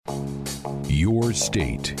Your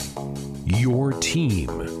state, your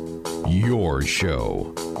team, your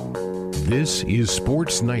show. This is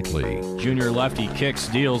Sports Nightly. Junior lefty kicks,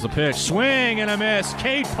 deals a pitch, swing and a miss.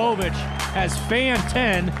 Cade Povich has fan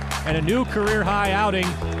 10 and a new career-high outing.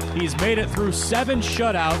 He's made it through 7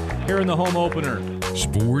 shutout here in the home opener.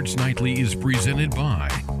 Sports Nightly is presented by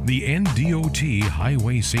the NDOT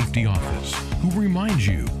Highway Safety Office, who reminds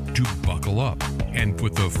you to buckle up and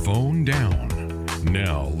put the phone down.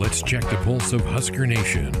 Now, let's check the pulse of Husker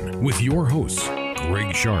Nation with your hosts,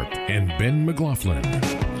 Greg Sharp and Ben McLaughlin.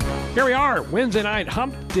 Here we are, Wednesday night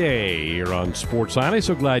hump day here on Sports Nightly.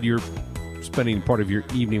 So glad you're spending part of your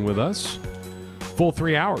evening with us. Full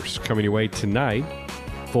 3 hours coming your way tonight.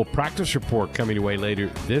 Full practice report coming your way later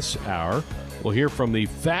this hour. We'll hear from the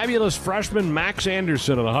fabulous freshman Max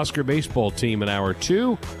Anderson of the Husker baseball team in hour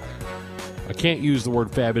 2. I can't use the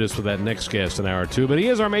word fabulous with that next guest in hour 2, but he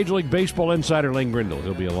is our Major League Baseball insider, Lane Grindle.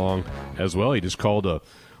 He'll be along as well. He just called a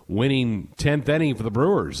winning 10th inning for the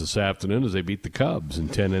Brewers this afternoon as they beat the Cubs in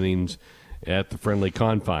 10 innings at the friendly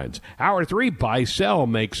confines. Hour 3, Buy Sell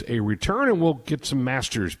makes a return, and we'll get some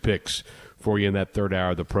Masters picks for you in that third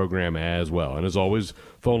hour of the program as well. And as always,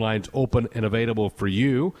 phone lines open and available for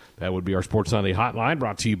you. That would be our Sports Nightly hotline,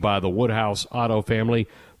 brought to you by the Woodhouse Auto family,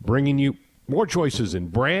 bringing you more choices in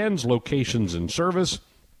brands, locations, and service.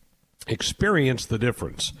 Experience the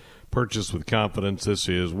difference. Purchase with confidence. This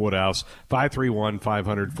is Woodhouse,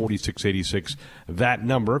 531-500-4686. That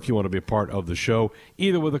number, if you want to be a part of the show,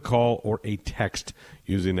 either with a call or a text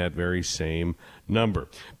using that very same number.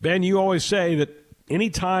 Ben, you always say that any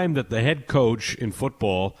time that the head coach in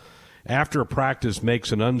football, after a practice,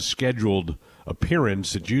 makes an unscheduled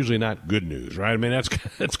appearance, it's usually not good news, right? I mean, that's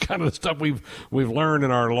kind of the stuff we've learned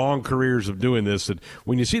in our long careers of doing this, that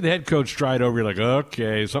when you see the head coach stride over, you're like,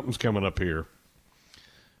 okay, something's coming up here.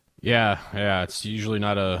 Yeah, it's usually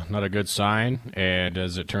not a good sign, and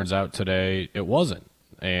as it turns out today, it wasn't.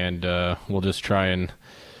 And we'll just try and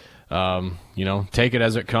take it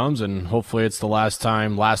as it comes, and hopefully it's the last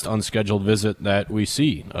unscheduled visit that we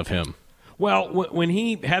see of him. Well, when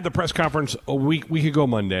he had the press conference a week ago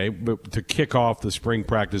Monday to kick off the spring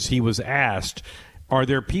practice, he was asked, are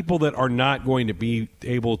there people that are not going to be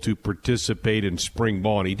able to participate in spring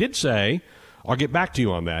ball? And he did say, I'll get back to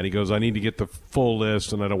you on that. He goes, I need to get the full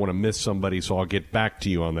list, and I don't want to miss somebody, so I'll get back to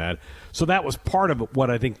you on that. So that was part of what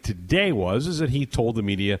I think today is that he told the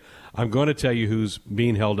media, I'm going to tell you who's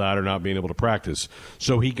being held out or not being able to practice.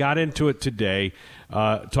 So he got into it today,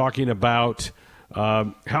 talking about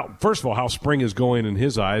how spring is going in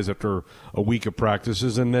his eyes after a week of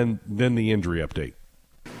practices, and then the injury update.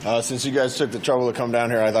 Since you guys took the trouble to come down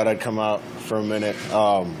here, I thought I'd come out for a minute.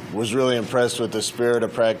 Was really impressed with the spirit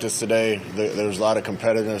of practice today. There was a lot of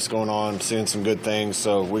competitiveness going on, seeing some good things,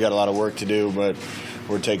 so we got a lot of work to do, but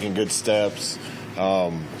we're taking good steps.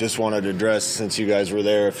 Just wanted to address, since you guys were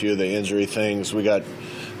there, a few of the injury things. We got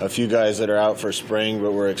a few guys that are out for spring,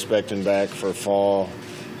 but we're expecting back for fall.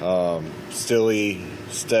 Stilley,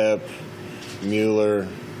 Stepp, Mueller,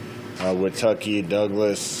 Witucky,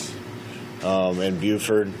 Douglas, and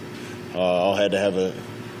Buford all had to have a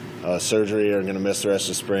surgery, are going to miss the rest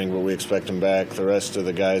of spring, but we expect them back. The rest of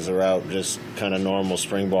the guys are out, just kind of normal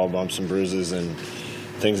spring ball bumps and bruises and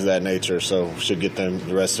things of that nature, so should get the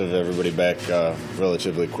rest of everybody back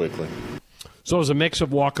relatively quickly. So as a mix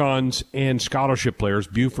of walk-ons and scholarship players,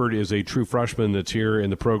 Buford is a true freshman that's here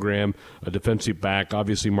in the program, a defensive back.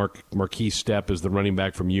 Obviously, Marquise Stepp is the running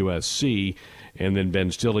back from USC, and then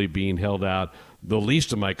Ben Stilley being held out. The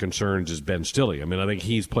least of my concerns is Ben Stilley. I mean, I think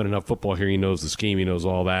he's played enough football here. He knows the scheme. He knows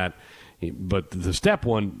all that. But the Stepp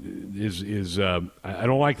one is I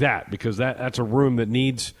don't like that, because that's a room that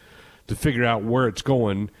needs to figure out where it's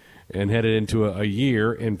going and headed into a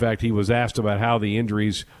year. In fact, he was asked about how the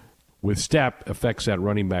injuries with Stepp affects that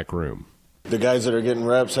running back room. The guys that are getting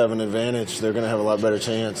reps have an advantage. They're going to have a lot better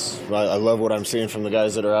chance. I love what I'm seeing from the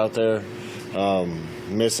guys that are out there.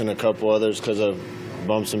 Missing a couple others because of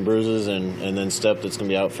bumps and bruises, and then Stepp that's going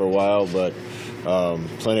to be out for a while, but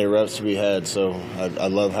plenty of reps to be had. So I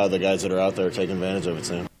love how the guys that are out there are taking advantage of it,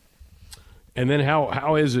 Sam. And then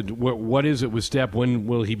how is it? What is it with Stepp? When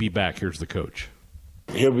will he be back? Here's the coach.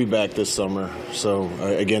 He'll be back this summer. So,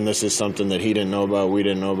 again, this is something that he didn't know about, we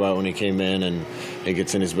didn't know about when he came in, and it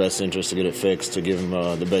gets in his best interest to get it fixed, to give him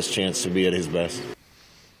the best chance to be at his best.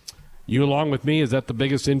 You along with me, is that the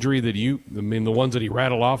biggest injury that the ones that he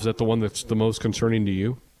rattled off, is that the one that's the most concerning to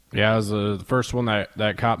you? Yeah, it was the first one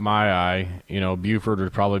that caught my eye. Buford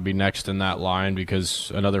would probably be next in that line,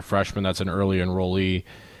 because another freshman that's an early enrollee,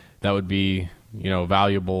 that would be,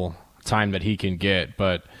 valuable time that he can get.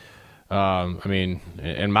 But I mean,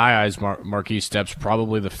 in my eyes, Marquise Stepp's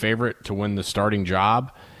probably the favorite to win the starting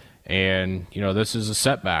job. And, this is a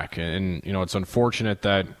setback. And, it's unfortunate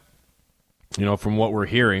that, from what we're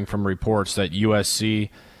hearing from reports that USC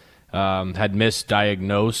had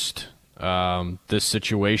misdiagnosed this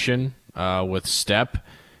situation with Stepp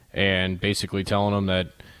and basically telling them that,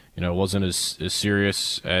 it wasn't as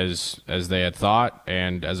serious as they had thought.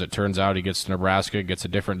 And as it turns out, he gets to Nebraska, gets a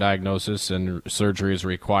different diagnosis, and surgery is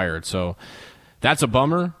required. So that's a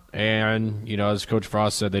bummer. And, as Coach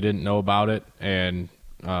Frost said, they didn't know about it. And,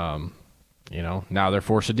 now they're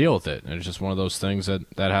forced to deal with it. And it's just one of those things that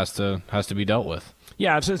has to be dealt with.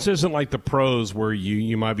 Yeah, it isn't like the pros where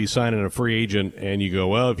you might be signing a free agent and you go,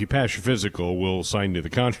 well, if you pass your physical, we'll sign you the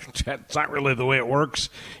contract. That's not really the way it works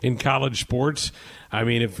in college sports. I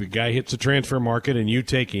mean, if a guy hits the transfer market and you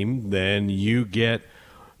take him, then you get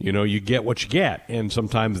what you get. And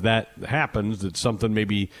sometimes that happens. It's something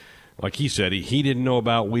maybe, like he said, he didn't know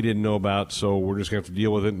about, we didn't know about, so we're just going to have to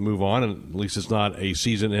deal with it and move on. And at least it's not a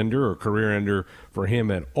season ender or career ender for him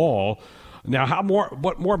at all. Now,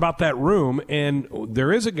 what more about that room? And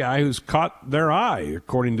there is a guy who's caught their eye,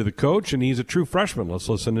 according to the coach, and he's a true freshman. Let's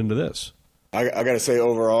listen into this. I got to say,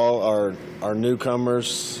 overall, our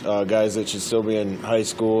newcomers, guys that should still be in high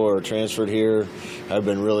school or transferred here, I've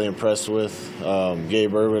been really impressed with.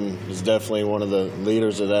 Gabe Ervin is definitely one of the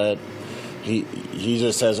leaders of that. He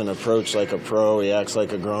just has an approach like a pro. He acts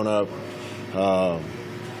like a grown-up,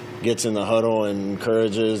 gets in the huddle and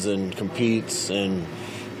encourages and competes. And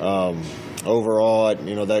overall,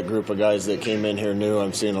 that group of guys that came in here new,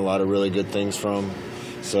 I'm seeing a lot of really good things from.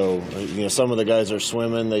 So, some of the guys are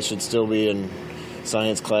swimming. They should still be in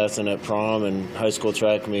science class and at prom and high school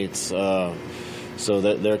track meets. So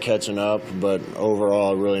that they're catching up. But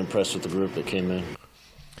overall, really impressed with the group that came in.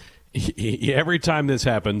 Every time this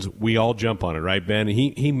happens, we all jump on it, right, Ben?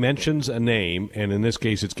 He mentions a name, and in this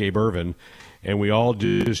case, it's Gabe Ervin, and we all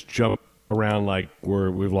just jump around like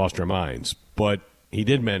we've lost our minds. But he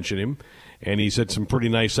did mention him, and he said some pretty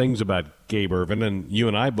nice things about Gabe Ervin, and you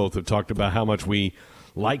and I both have talked about how much we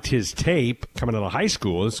liked his tape coming out of high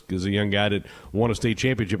school as a young guy that won a state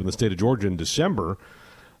championship in the state of Georgia in December.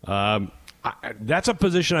 That's a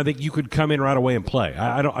position I think you could come in right away and play.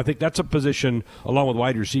 I think that's a position, along with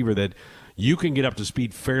wide receiver, that you can get up to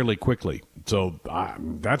speed fairly quickly. So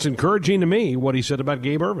that's encouraging to me, what he said about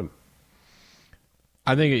Gabe Ervin.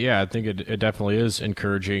 I think it definitely is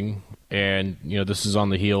encouraging. And, this is on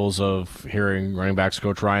the heels of hearing running backs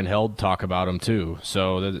coach Ryan Held talk about him too.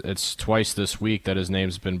 So it's twice this week that his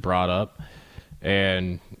name's been brought up.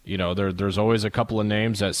 And, there's always a couple of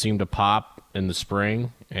names that seem to pop in the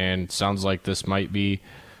spring, and it sounds like this might be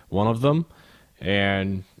one of them.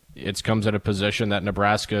 And it comes at a position that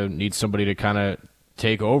Nebraska needs somebody to kind of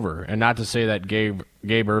take over. And not to say that Gabe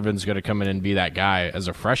Ervin's going to come in and be that guy as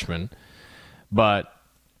a freshman, but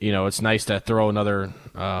it's nice to throw another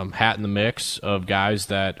hat in the mix of guys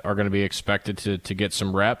that are going to be expected to get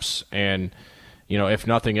some reps. And, if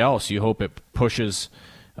nothing else, you hope it pushes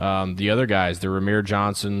the other guys, the Ramir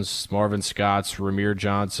Johnsons, Marvin Scotts, Ramir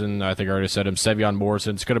Johnson, I think I already said him, Sevion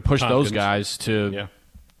Morrison. It's going to push those guys to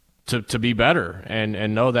be better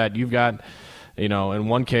and know that you've got, in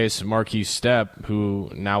one case, Marquise Stepp, who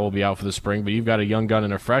now will be out for the spring, but you've got a young gun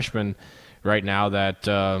and a freshman right now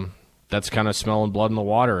that's kind of smelling blood in the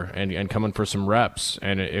water and coming for some reps.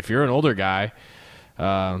 And if you're an older guy,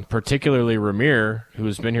 particularly Ramir,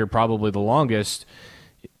 who's been here probably the longest,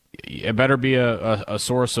 it better be a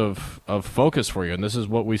source of focus for you. And this is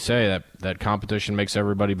what we say, that competition makes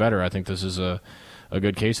everybody better. I think this is a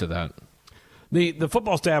good case of that. The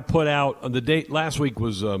football staff put out the date last week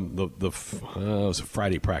was it was a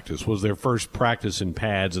Friday practice, was their first practice in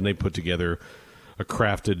pads, and they put together a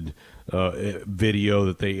crafted video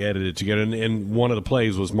that they edited together. And one of the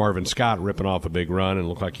plays was Marvin Scott ripping off a big run, and it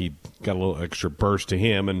looked like he got a little extra burst to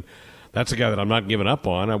him. And that's a guy that I'm not giving up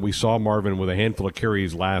on. We saw Marvin with a handful of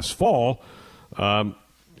carries last fall.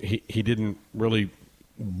 He didn't really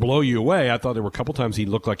blow you away. I thought there were a couple times he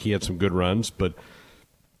looked like he had some good runs, but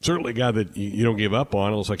certainly a guy that you don't give up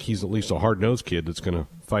on. It looks like he's at least a hard-nosed kid that's going to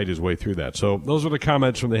fight his way through that. So those are the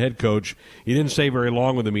comments from the head coach. He didn't stay very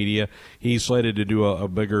long with the media. He's slated to do a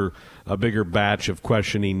bigger batch of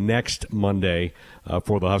questioning next Monday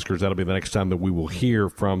for the Huskers. That'll be the next time that we will hear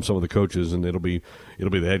from some of the coaches, and it'll be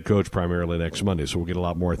the head coach primarily next Monday. So we'll get a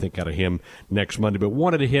lot more, I think, out of him next Monday. But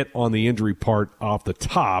wanted to hit on the injury part off the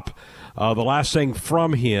top. The last thing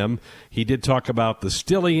from him, he did talk about the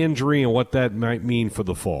Stille injury and what that might mean for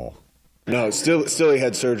the fall. No, still he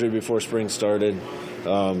had surgery before spring started.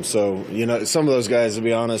 So, some of those guys, to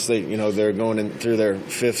be honest, they're going in through their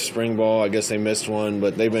 5th spring ball. I guess they missed one,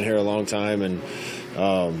 but they've been here a long time, and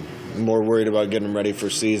more worried about getting them ready for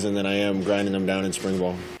season than I am grinding them down in spring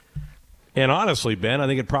ball. And honestly, Ben, I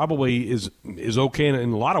think it probably is okay in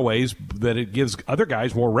a lot of ways that it gives other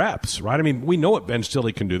guys more reps, right? I mean, we know what Ben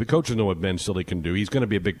Stille can do. The coaches know what Ben Stille can do. He's going to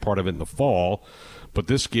be a big part of it in the fall. But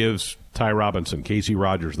this gives Ty Robinson, Casey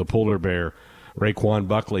Rogers, the Polar Bear, Raekwon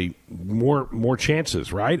Buckley more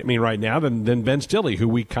chances, right? I mean, right now than Ben Stille, who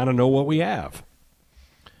we kind of know what we have.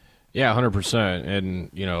 Yeah, 100%.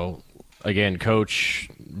 And, again, Coach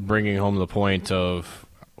bringing home the point of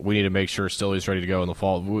we need to make sure Stille's ready to go in the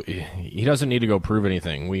fall. He doesn't need to go prove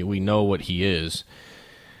anything. We know what he is.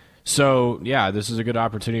 So, yeah, this is a good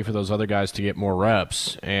opportunity for those other guys to get more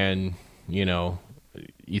reps. And, you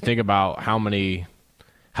think about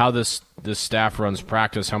how this staff runs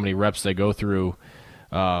practice, how many reps they go through,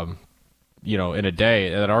 in a day.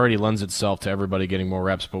 That already lends itself to everybody getting more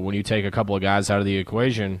reps. But when you take a couple of guys out of the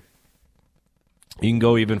equation, you can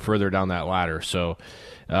go even further down that ladder. So,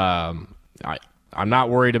 I'm not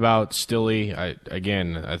worried about Stille. I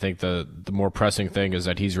think the more pressing thing is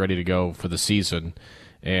that he's ready to go for the season.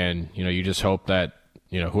 And, you just hope that,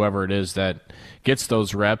 whoever it is that gets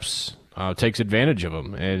those reps takes advantage of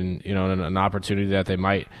them and, an opportunity that they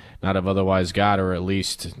might not have otherwise got, or at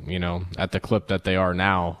least, at the clip that they are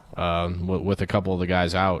now with a couple of the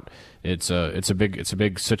guys out. It's a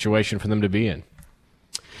big situation for them to be in.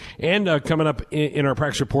 And coming up in our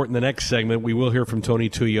practice report in the next segment, we will hear from Tony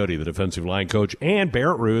Tuioti, the defensive line coach, and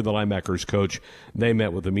Barrett Ruud, the linebackers coach. They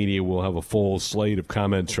met with the media. We'll have a full slate of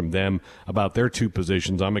comments from them about their 2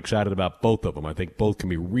 positions. I'm excited about both of them. I think both can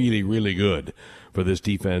be really, really good for this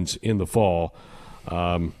defense in the fall.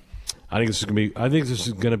 I think this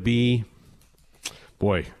is going to be.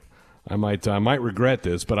 Boy, I might regret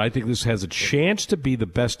this, but I think this has a chance to be the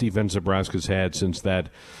best defense Nebraska's had since that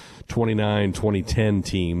 2010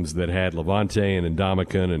 teams that had Levante and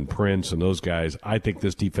Ndamukong and Prince and those guys. I think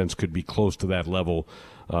this defense could be close to that level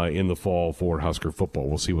in the fall for Husker football.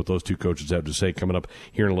 We'll see what those 2 coaches have to say coming up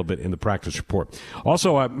here in a little bit in the practice report.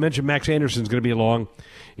 Also, I mentioned Max Anderson's going to be along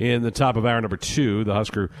in the top of hour number 2, the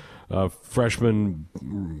Husker freshman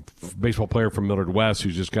baseball player from Millard West,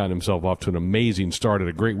 who's just gotten himself off to an amazing start, at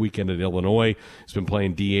a great weekend at Illinois. He's been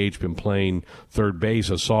playing DH, been playing third base.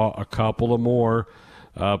 I saw a couple of more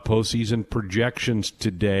postseason projections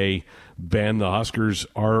today. Ben, the Huskers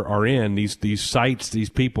are in these sites, these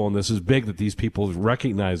people, and this is big that these people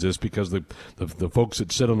recognize this, because the folks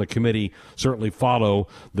that sit on the committee certainly follow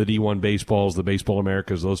the D1 baseballs, the Baseball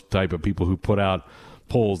Americas, those type of people who put out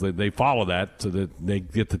polls. They follow that so that they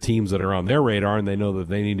get the teams that are on their radar, and they know that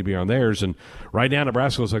they need to be on theirs. And right now,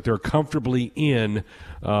 Nebraska looks like they're comfortably in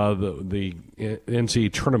the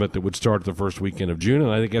NCAA tournament that would start the first weekend of June.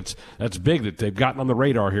 And I think that's big that they've gotten on the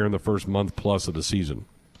radar here in the first month plus of the season.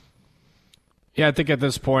 Yeah, I think at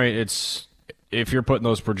this point, if you're putting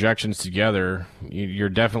those projections together, you're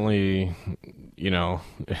definitely, you're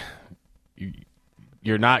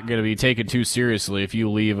not going to be taken too seriously if you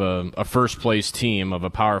leave a first-place team of a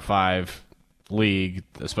Power 5 league,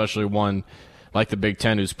 especially one like the Big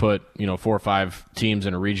Ten, who's put 4 or 5 teams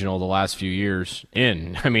in a regional the last few years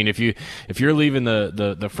in. I mean, if you're leaving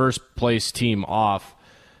the first-place team off,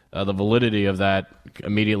 the validity of that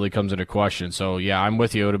immediately comes into question. So, yeah, I'm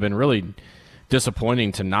with you. It would have been really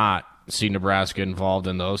disappointing to not see Nebraska involved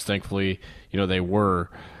in those. Thankfully, they were.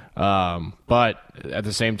 But at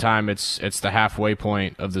the same time, it's the halfway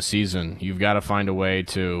point of the season. You've got to find a way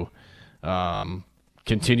to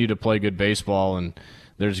continue to play good baseball, and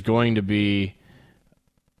there's going to be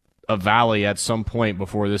a valley at some point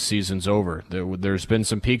before this season's over. There's been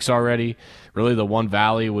some peaks already. Really, the one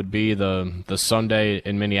valley would be the Sunday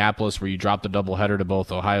in Minneapolis where you drop the doubleheader to both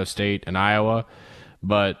Ohio State and Iowa.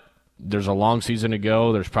 But there's a long season to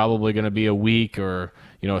go. There's probably going to be a week or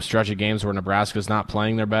a stretch of games where Nebraska's not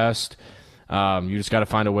playing their best. You just got to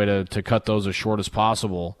find a way to cut those as short as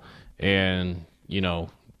possible, and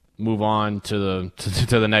move on to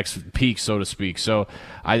the next peak, so to speak. So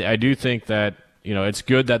I do think that it's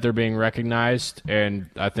good that they're being recognized, and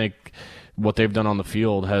I think what they've done on the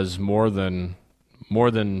field has more than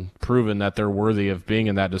proven that they're worthy of being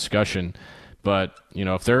in that discussion. But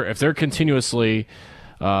if they're continuously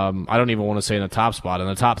I don't even want to say in the top spot, in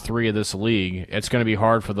the top 3 of this league, it's going to be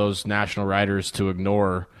hard for those national writers to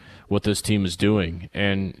ignore what this team is doing.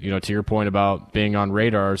 And, to your point about being on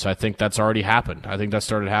radars, I think that's already happened. I think that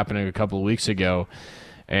started happening a couple of weeks ago.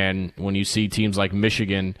 And when you see teams like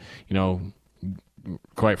Michigan,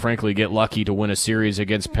 quite frankly, get lucky to win a series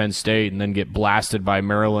against Penn State and then get blasted by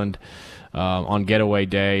Maryland on getaway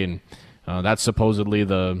day, and that's supposedly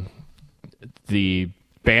the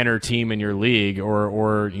banner team in your league,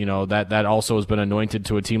 or that also has been anointed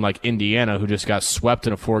to a team like Indiana, who just got swept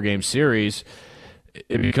in a 4-game series.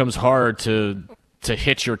 It becomes hard to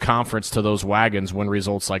hitch your conference to those wagons when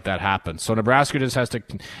results like that happen. So Nebraska just has to,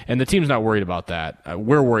 and the team's not worried about that.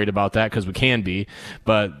 We're worried about that because we can be,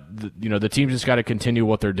 but the team just got to continue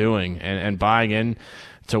what they're doing and buying in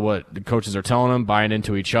to what the coaches are telling them, buying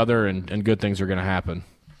into each other, and good things are going to happen.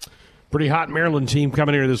 Pretty hot Maryland team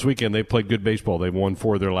coming here this weekend. They played good baseball. They've won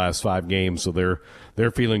 4 of their last 5 games, so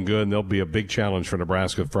they're feeling good, and they'll be a big challenge for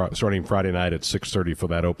Nebraska starting Friday night at 6:30 for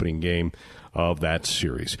that opening game of that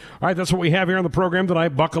series. All right, that's what we have here on the program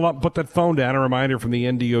tonight. Buckle up, put that phone down. A reminder from the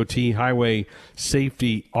NDOT Highway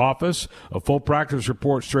Safety Office. A full practice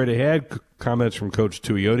report straight ahead. Comments from Coach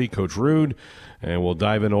Tuioti, Coach Ruud, and we'll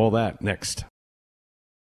dive into all that next.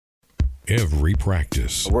 Every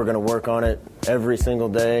practice. We're going to work on it every single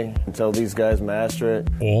day until these guys master it.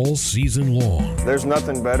 All season long. There's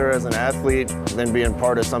nothing better as an athlete than being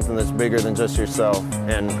part of something that's bigger than just yourself.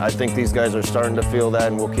 And I think these guys are starting to feel that,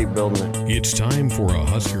 and we'll keep building it. It's time for a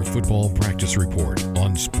Husker football practice report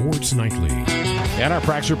on Sports Nightly. And our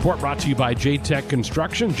practice report brought to you by J-Tech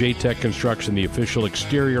Construction. J-Tech Construction, the official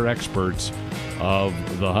exterior experts of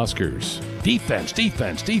the Huskers. Defense.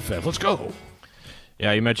 Let's go.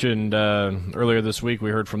 Yeah, you mentioned earlier this week we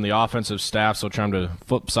heard from the offensive staff, so trying to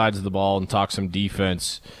flip sides of the ball and talk some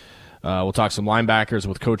defense. We'll talk some linebackers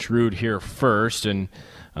with Coach Ruud here first, and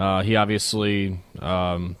he obviously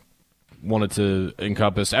wanted to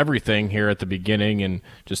encompass everything here at the beginning and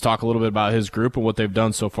just talk a little bit about his group and what they've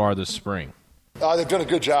done so far this spring. They've done a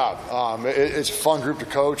good job. It's a fun group to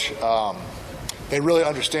coach. They really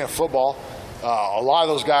understand football. A lot of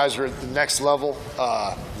those guys are at the next level,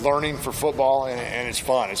 learning for football, and it's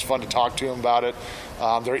fun. It's fun to talk to them about it.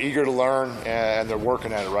 They're eager to learn, and they're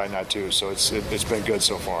working at it right now too. So it's been good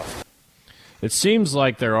so far. It seems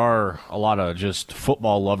like there are a lot of just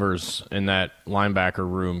football lovers in that linebacker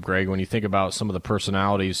room, Greg. When you think about some of the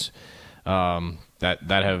personalities that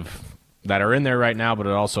are in there right now, but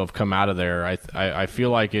also have come out of there, I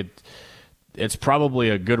feel like it's probably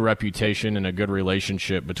a good reputation and a good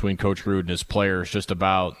relationship between Coach Ruud and his players just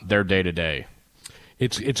about their day-to-day.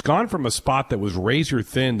 It's gone from a spot that was razor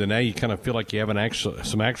thin to now you kind of feel like you have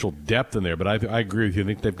some actual depth in there. But I agree with you. I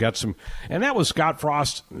think they've got some – and that was Scott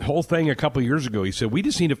Frost's whole thing a couple of years ago. He said, we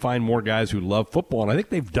just need to find more guys who love football. And I think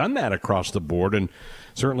they've done that across the board. And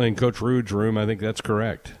certainly in Coach Ruud's room, I think that's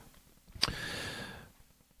correct.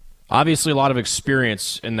 Obviously, a lot of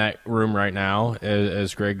experience in that room right now,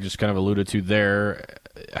 as Greg just kind of alluded to there.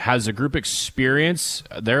 Has the group experience,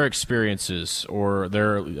 their experiences, or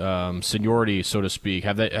their seniority, so to speak,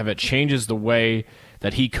 have it changes the way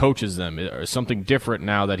that he coaches them? Is something different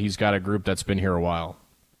now that he's got a group that's been here a while?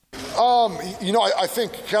 I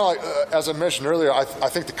think kind of like, as I mentioned earlier, I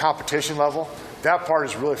think the competition level, that part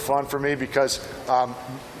is really fun for me because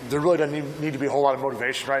there really doesn't need to be a whole lot of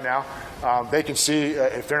motivation right now. They can see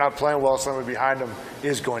if they're not playing well, somebody behind them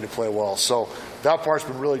is going to play well. So that part's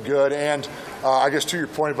been really good. And I guess to your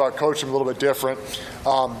point about coaching a little bit different,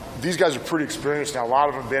 these guys are pretty experienced now. A lot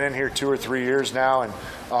of them have been in here 2 or 3 years now, and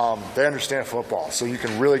they understand football. So you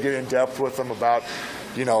can really get in depth with them about,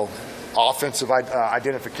 offensive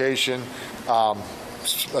identification,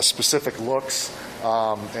 specific looks,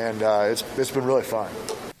 and it's been really fun.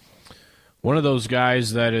 One of those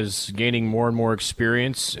guys that is gaining more and more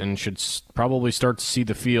experience and should probably start to see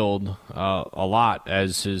the field a lot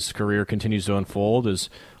as his career continues to unfold is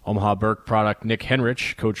Omaha Burke product Nick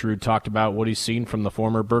Henrich. Coach Ruud talked about what he's seen from the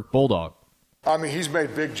former Burke Bulldog. I mean, he's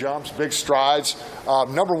made big jumps, big strides.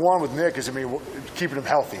 Number one with Nick is, keeping him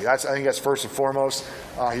healthy. I think that's first and foremost.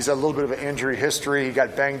 He's had a little bit of an injury history. He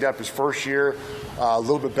got banged up his first year, a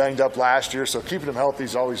little bit banged up last year. So keeping him healthy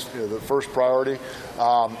is always the first priority.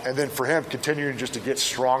 And then for him, continuing just to get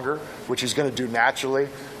stronger, which he's going to do naturally.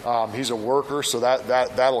 He's a worker, so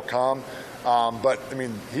that'll come. But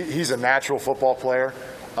he's a natural football player,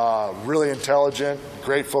 really intelligent,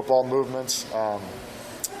 great football movements.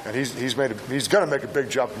 And he's going to make a big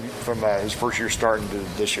jump from his first year starting to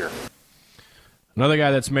this year. Another guy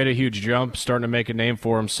that's made a huge jump, starting to make a name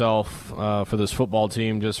for himself for this football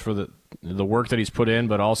team, just for the work that he's put in,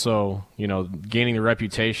 but also gaining the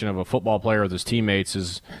reputation of a football player with his teammates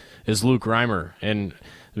is Luke Reimer. And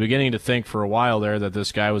beginning to think for a while there that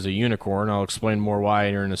this guy was a unicorn. I'll explain more why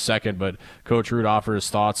here in a second. But Coach Ruud offered his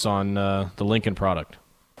thoughts on the Lincoln product.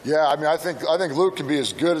 Yeah, I think Luke can be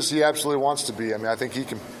as good as he absolutely wants to be. I think he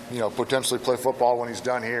can, potentially play football when he's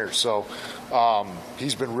done here. So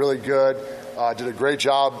he's been really good. Did a great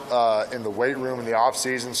job in the weight room in the off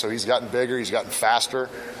season, so he's gotten bigger, he's gotten faster.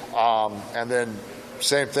 And then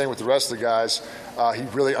same thing with the rest of the guys. He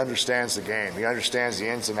really understands the game. He understands the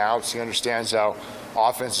ins and outs. He understands how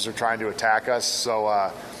offenses are trying to attack us.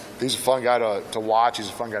 So he's a fun guy to watch. He's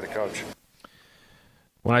a fun guy to coach.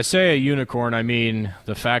 When I say a unicorn, I mean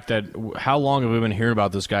the fact that how long have we been hearing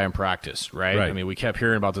about this guy in practice, right? I mean, we kept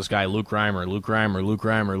hearing about this guy, Luke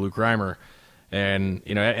Reimer. And,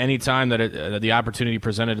 you know, any time that the opportunity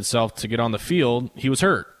presented itself to get on the field, he was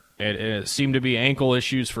hurt. It seemed to be ankle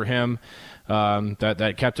issues for him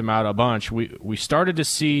that kept him out a bunch. We started to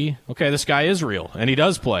see, okay, this guy is real, and he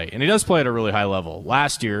does play. And he does play at a really high level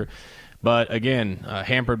last year. But, again,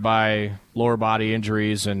 hampered by lower body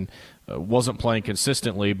injuries and wasn't playing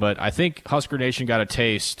consistently. But I think Husker Nation got a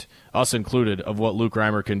taste, us included, of what Luke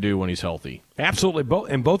Reimer can do when he's healthy. Absolutely.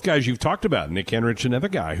 Both guys you've talked about, Nick Henrich, another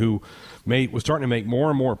guy who was starting to make more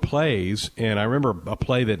and more plays. And I remember a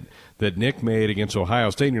play that Nick made against Ohio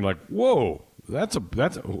State, and you're like, whoa. That's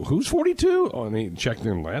who's 42? Oh, and he checked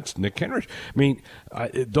in. That's Nick Henrich. I mean,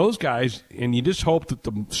 those guys, and you just hope that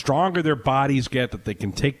the stronger their bodies get, that they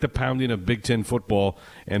can take the pounding of Big Ten football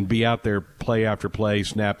and be out there play after play,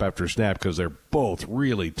 snap after snap, because they're both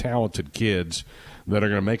really talented kids that are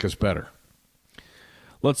going to make us better.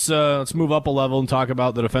 Let's move up a level and talk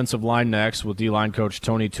about the defensive line next with D-line coach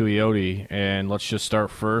Tony Tuioti, and let's just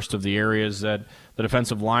start first of the areas that the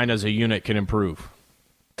defensive line as a unit can improve.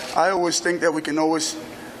 I always think that we can always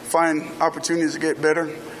find opportunities to get better.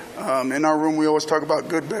 In our room, we always talk about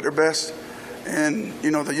good, better, best. And, you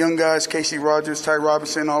know, the young guys, Casey Rogers, Ty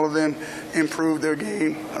Robinson, all of them improved their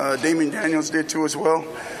game. Damian Daniels did too as well.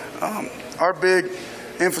 Our big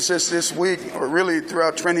emphasis this week, or really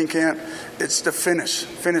throughout training camp, it's the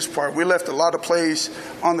finish part. We left a lot of plays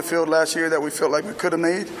on the field last year that we felt like we could have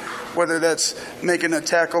made, whether that's making a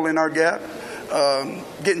tackle in our gap,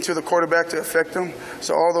 getting to the quarterback to affect them.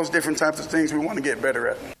 So all those different types of things we want to get better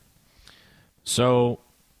at. So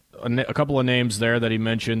a couple of names there that he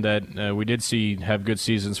mentioned that we did see have good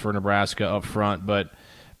seasons for Nebraska up front, but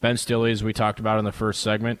Ben Stille, as we talked about in the first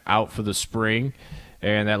segment, out for the spring,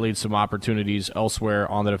 and that leaves some opportunities elsewhere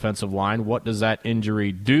on the defensive line. What does that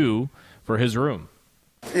injury do for his room?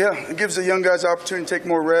 Yeah, it gives the young guys the opportunity to take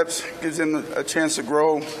more reps, gives them a chance to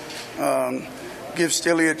grow, gives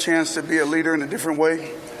Stille a chance to be a leader in a different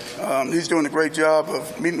way. He's doing a great job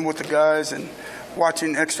of meeting with the guys and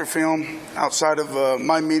watching extra film outside of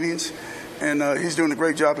my meetings, and he's doing a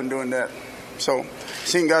great job in doing that. So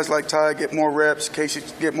seeing guys like Ty get more reps, Casey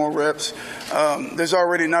get more reps, there's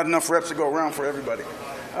already not enough reps to go around for everybody,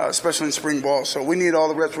 especially in spring ball. So we need all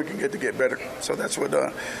the reps we can get better. So that's what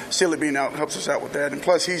Stille being out helps us out with that. And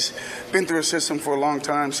plus, he's been through a system for a long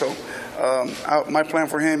time. So my plan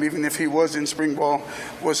for him, even if he was in spring ball,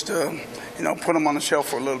 was to put him on the shelf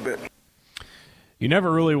for a little bit. You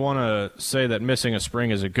never really want to say that missing a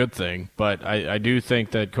spring is a good thing, but I do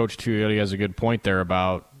think that Coach Tuioti has a good point there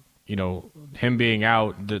about him being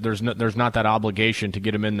out. There's not that obligation to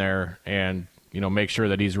get him in there and make sure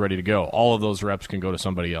that he's ready to go. All of those reps can go to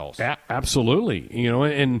somebody else. Absolutely.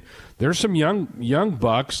 And there's some young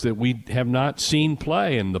bucks that we have not seen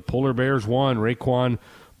play, and the Polar Bears one, Raekwon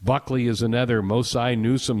Buckley is another. Mosai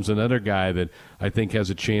Newsom's another guy that I think has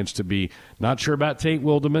a chance to be. Not sure about Tate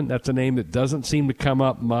Wildeman. That's a name that doesn't seem to come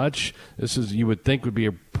up much. You would think would be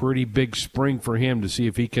a pretty big spring for him to see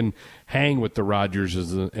if he can hang with the Rodgers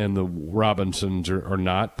and the Robinsons or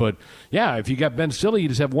not. But, yeah, if you got Ben Stille, you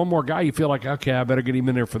just have one more guy. You feel like, okay, I better get him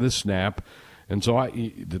in there for this snap. And so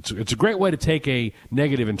it's a great way to take a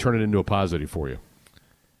negative and turn it into a positive for you.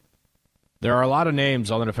 There are a lot of names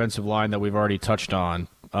on the defensive line that we've already touched on.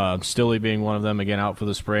 Stille being one of them, again, out for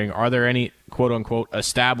the spring. Are there any, quote-unquote,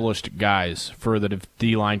 established guys for the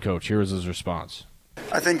D-line coach? Here is his response.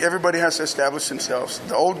 I think everybody has to establish themselves.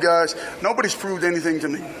 The old guys, nobody's proved anything to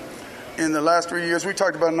me. In the last 3 years, we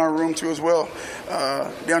talked about in our room, too, as well.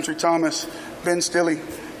 DeAndre Thomas, Ben Stille,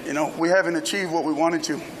 we haven't achieved what we wanted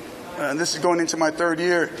to. And this is going into my third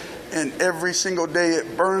year, and every single day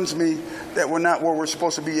it burns me that we're not where we're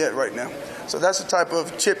supposed to be at right now. So that's the type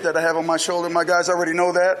of chip that I have on my shoulder. My guys already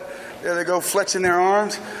know that. There they go, flexing their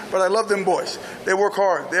arms. But I love them boys. They work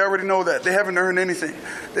hard. They already know that. They haven't earned anything.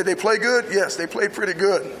 Did they play good? Yes, they played pretty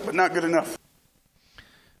good, but not good enough.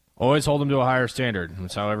 Always hold them to a higher standard.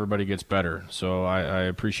 That's how everybody gets better. So I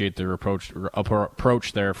appreciate the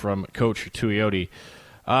approach there from Coach Tuioti.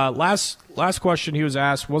 Last question he was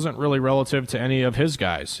asked wasn't really relative to any of his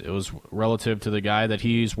guys. It was relative to the guy that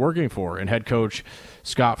he's working for, and head coach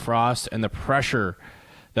Scott Frost, and the pressure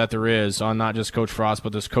that there is on not just Coach Frost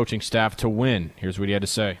but this coaching staff to win. Here's what he had to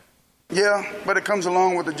say. Yeah, but it comes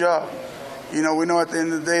along with the job. You know, we know at the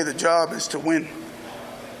end of the day the job is to win.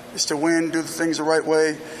 It's to win, do the things the right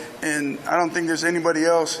way. And I don't think there's anybody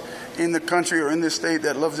else in the country or in this state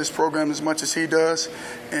that loves this program as much as he does.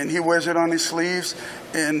 And he wears it on his sleeves,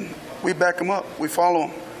 and we back him up. We follow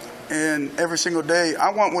him. And every single day,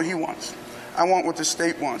 I want what he wants. I want what the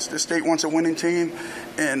state wants. The state wants a winning team,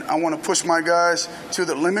 and I want to push my guys to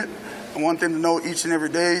the limit. I want them to know each and every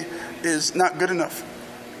day is not good enough.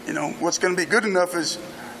 You know, what's going to be good enough is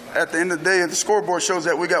at the end of the day, if the scoreboard shows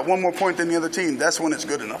that we got one more point than the other team, that's when it's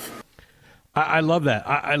good enough. I love that.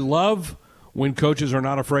 I love when coaches are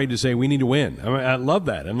not afraid to say we need to win. I mean, I love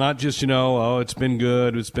that. And not just, oh, it's been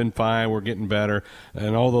good, it's been fine, we're getting better,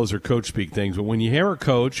 and all those are coach speak things. But when you hear a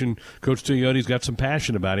coach, and Coach Tuioti's got some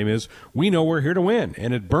passion about him, is we know we're here to win,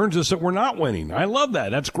 and it burns us that we're not winning. I love that.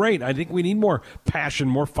 That's great. I think we need more passion,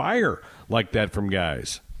 more fire like that from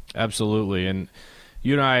guys. Absolutely. And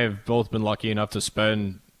you and I have both been lucky enough to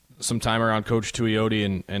spend some time around Coach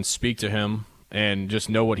Tuioti and speak to him and just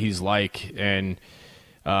know what he's like. And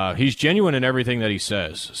he's genuine in everything that he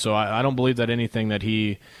says. So I don't believe that anything that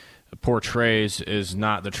he portrays is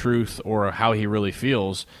not the truth or how he really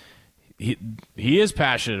feels. He is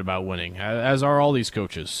passionate about winning, as are all these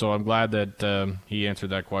coaches. So I'm glad that he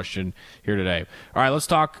answered that question here today. All right, let's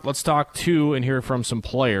talk to and hear from some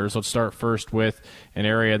players. Let's start first with an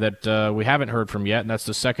area that we haven't heard from yet, and that's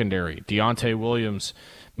the secondary. Deontay Williams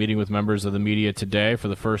meeting with members of the media today for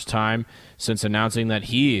the first time since announcing that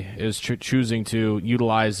he is choosing to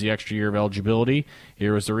utilize the extra year of eligibility.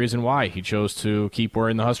 Here was the reason why he chose to keep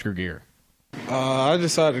wearing the Husker gear. I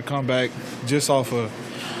decided to come back just off of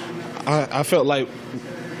I felt like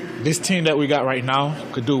this team that we got right now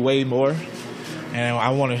could do way more, and I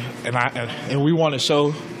want to and we want to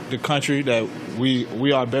show the country that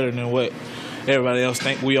we are better than what everybody else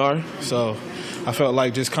think we are. So I felt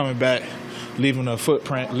like just coming back, leaving a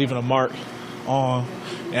footprint, leaving a mark on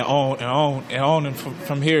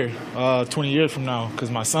from here 20 years from now, because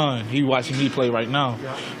my son, he watching me play right now.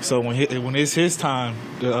 So when it's his time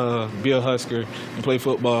to be a Husker and play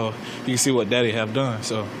football, you can see what Daddy have done.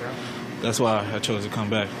 So that's why I chose to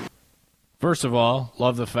come back. First of all,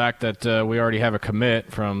 love the fact that we already have a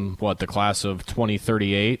commit from the class of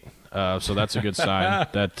 2038. So that's a good sign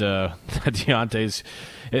that Deontay's.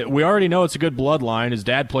 We already know it's a good bloodline. His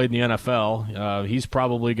dad played in the NFL. He's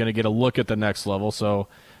probably going to get a look at the next level. So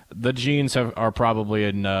the genes are probably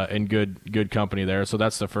in good company there. So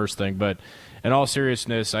that's the first thing. But in all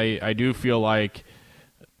seriousness, I do feel like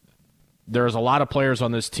there's a lot of players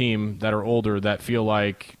on this team that are older that feel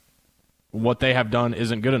like what they have done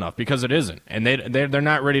isn't good enough, because it isn't, and they're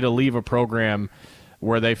not ready to leave a program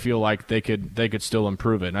where they feel like they could still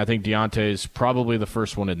improve it. And I think Deontay's probably the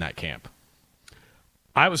first one in that camp.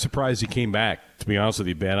 I was surprised he came back, to be honest with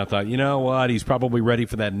you, Ben. I thought, you know what, he's probably ready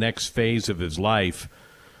for that next phase of his life.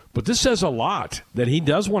 But this says a lot that he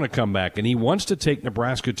does want to come back, and he wants to take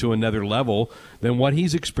Nebraska to another level than what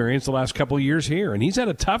he's experienced the last couple of years here. And he's had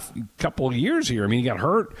a tough couple of years here. I mean, he got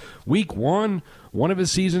hurt week one of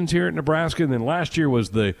his seasons here at Nebraska, and then last year was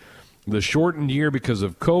the shortened year because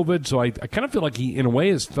of COVID. So I kind of feel like he, in a way,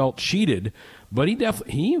 has felt cheated. But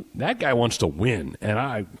that guy wants to win,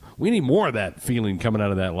 and we need more of that feeling coming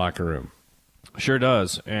out of that locker room. Sure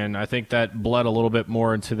does, and I think that bled a little bit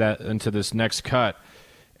more into this next cut.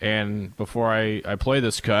 And before I play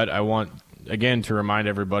this cut, I want, again, to remind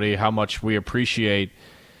everybody how much we appreciate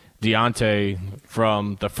Deontay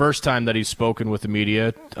from the first time that he's spoken with the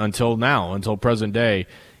media until now, until present day.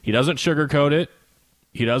 He doesn't sugarcoat it.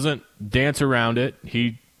 He doesn't dance around it.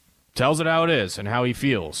 He tells it how it is and how he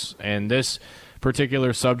feels. And this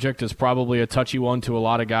particular subject is probably a touchy one to a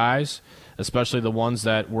lot of guys, especially the ones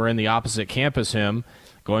that were in the opposite camp as him.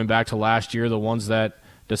 Going back to last year, the ones that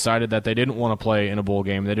decided that they didn't want to play in a bowl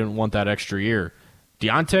game. They didn't want that extra year.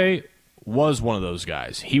 Deontay was one of those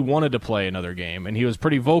guys. He wanted to play another game, and he was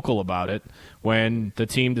pretty vocal about it when the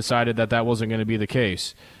team decided that wasn't going to be the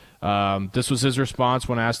case. This was his response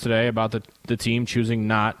when asked today about the team choosing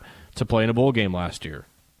not to play in a bowl game last year.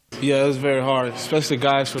 Yeah, it was very hard, especially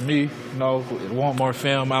guys for me, want more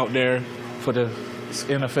film out there for the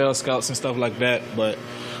NFL scouts and stuff like that. But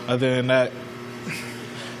other than that,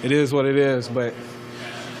 it is what it is. But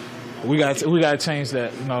we got to change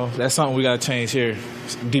that. That's something we got to change here,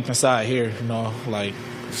 deep inside here. Like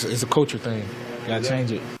it's a culture thing. Got to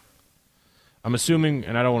change it. I'm assuming,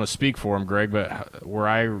 and I don't want to speak for him, Greg, but where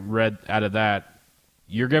I read out of that,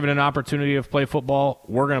 you're given an opportunity to play football,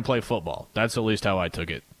 we're going to play football. That's at least how I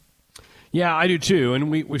took it. Yeah, I do too. And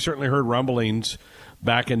we certainly heard rumblings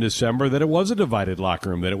back in December that it was a divided locker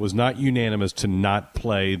room, that it was not unanimous to not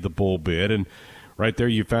play the bowl bid. And right there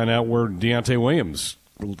you found out where Deontay Williams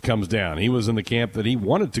comes down. He was in the camp that he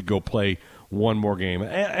wanted to go play one more game.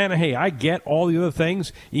 And hey, I get all the other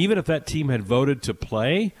things. Even if that team had voted to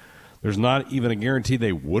play, there's not even a guarantee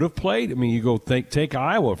they would have played. I mean, you go take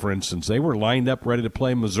Iowa, for instance. They were lined up ready to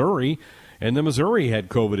play Missouri, and the Missouri had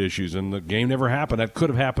COVID issues, and the game never happened. That could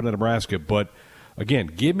have happened in Nebraska. But, again,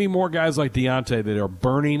 give me more guys like Deontay that are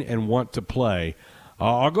burning and want to play.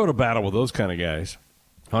 I'll go to battle with those kind of guys.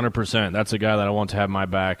 100%. That's a guy that I want to have my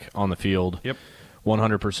back on the field. Yep.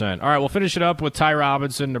 100%. All right, we'll finish it up with Ty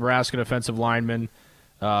Robinson, Nebraska defensive lineman.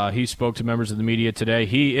 He spoke to members of the media today.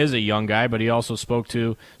 He is a young guy, but he also spoke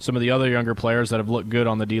to some of the other younger players that have looked good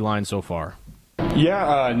on the D-line so far.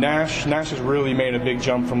 Yeah, Nash has really made a big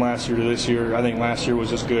jump from last year to this year. I think last year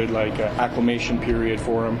was just good, like acclimation period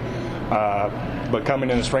for him. But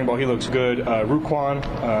coming in the spring ball, he looks good. Ruquan,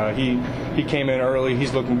 he came in early.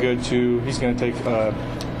 He's looking good too. He's going to take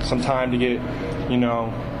some time to get,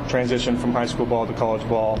 transition from high school ball to college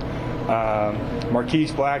ball.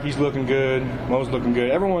 Marquise Black, he's looking good. Mo's looking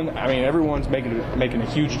good. Everyone's making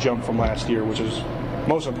a huge jump from last year, which is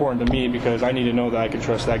most important to me because I need to know that I can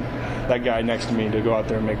trust that guy next to me to go out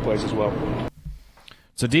there and make plays as well.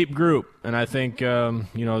 It's a deep group, and I think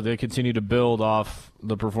they continue to build off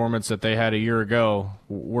the performance that they had a year ago.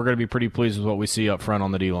 We're going to be pretty pleased with what we see up front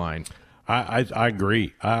on the D-line. I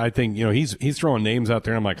agree. I think he's throwing names out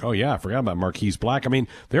there, and I'm like, oh yeah, I forgot about Marquise Black. I mean,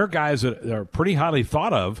 there are guys that are pretty highly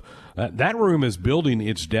thought of. That room is building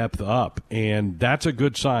its depth up, and that's a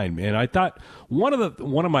good sign. And I thought one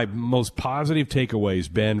of my most positive takeaways,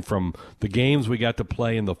 Ben, from the games we got to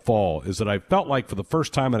play in the fall is that I felt like for the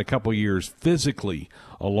first time in a couple years, physically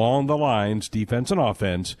along the lines, defense and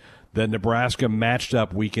offense, that Nebraska matched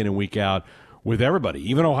up week in and week out with everybody,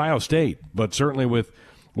 even Ohio State, but certainly with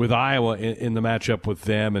Iowa in the matchup with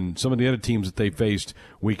them and some of the other teams that they faced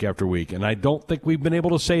week after week. And I don't think we've been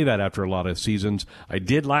able to say that after a lot of seasons. I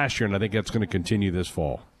did last year, and I think that's going to continue this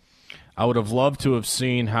fall. I would have loved to have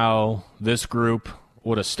seen how this group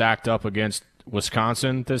would have stacked up against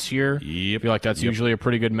Wisconsin this year. Yep. I feel like that's usually a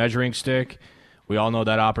pretty good measuring stick. We all know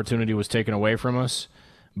that opportunity was taken away from us.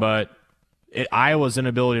 But Iowa's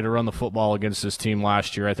inability to run the football against this team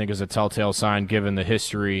last year, I think, is a telltale sign given the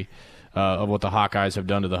history of what the Hawkeyes have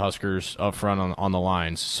done to the Huskers up front on the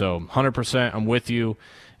lines. So 100% I'm with you,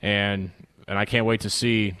 and I can't wait to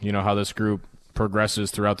see how this group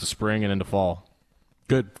progresses throughout the spring and into fall.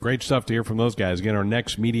 Good. Great stuff to hear from those guys. Again, our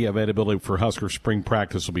next media availability for Husker spring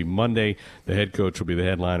practice will be Monday. The head coach will be the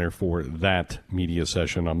headliner for that media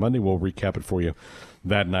session on Monday. We'll recap it for you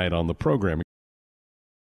that night on the program.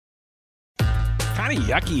 Kind of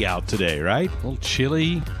yucky out today, right? A little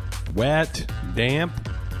chilly, wet, damp.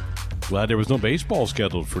 Glad there was no baseball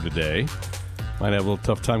scheduled for today. Might have a little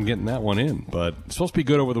tough time getting that one in, but it's supposed to be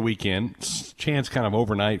good over the weekend. Chance kind of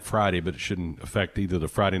overnight Friday, but it shouldn't affect either the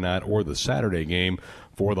Friday night or the Saturday game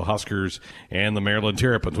for the Huskers and the Maryland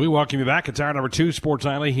Terrapins. We welcome you back. It's hour number 2, Sports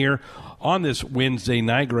Nightly here on this Wednesday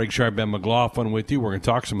night. Greg Sharp, Ben McLaughlin with you. We're going to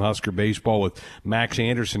talk some Husker baseball with Max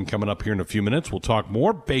Anderson coming up here in a few minutes. We'll talk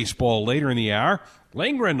more baseball later in the hour.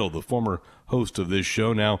 Lane Grindle, the former host of this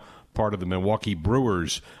show, now part of the Milwaukee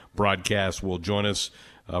Brewers broadcast, will join us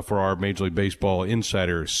for our Major League Baseball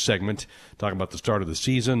Insider segment, talking about the start of the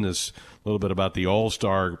season, this little bit about the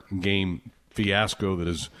All-Star game fiasco that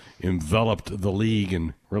has enveloped the league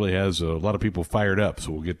and really has a lot of people fired up.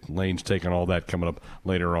 So we'll get Lane's take on all that coming up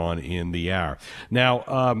later on in the hour.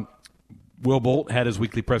 Now, Will Bolt had his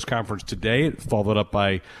weekly press conference today, followed up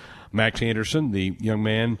by Max Anderson, the young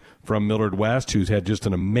man from Millard West, who's had just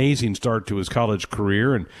an amazing start to his college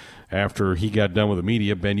career. And after he got done with the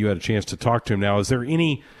media, Ben, you had a chance to talk to him. Now, is there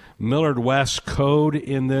any Millard West code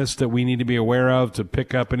in this that we need to be aware of to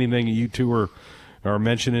pick up anything you two are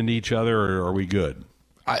mentioning to each other, or are we good?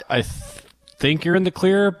 I think you're in the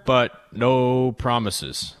clear, but no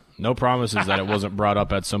promises. No promises that it wasn't brought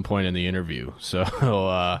up at some point in the interview.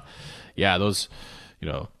 So, yeah, those,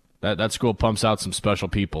 that school pumps out some special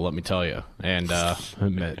people, let me tell you. And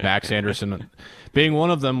Max Anderson being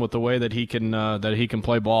one of them, with the way that he can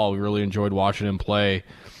play ball. We really enjoyed watching him play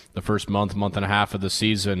the first month and a half of the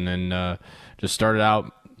season, and just started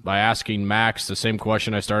out by asking Max the same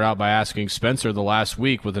question I started out by asking Spencer the last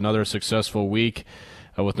week with another successful week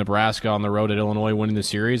with Nebraska on the road at Illinois winning the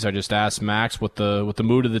series. I just asked Max what the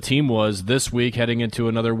mood of the team was this week heading into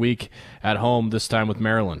another week at home, this time with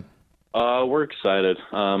Maryland. We're excited.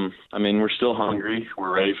 We're still hungry.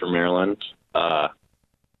 We're ready for Maryland.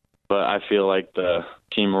 But I feel like the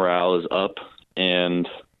team morale is up, and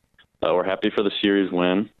we're happy for the series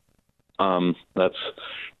win. That's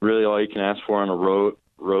really all you can ask for on a road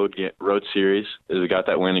series, is we got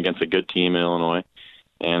that win against a good team in Illinois.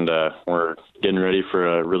 and we're getting ready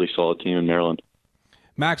for a really solid team in Maryland.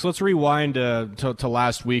 Max, let's rewind to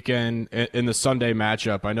last weekend in the Sunday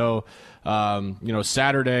matchup. I know,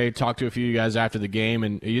 Saturday, talked to a few of you guys after the game,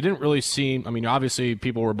 and you didn't really seem – I mean, obviously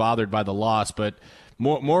people were bothered by the loss, but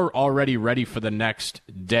more already ready for the next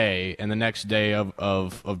day and the next day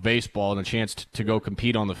of baseball and a chance to go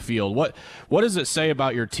compete on the field. What does it say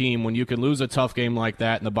about your team when you can lose a tough game like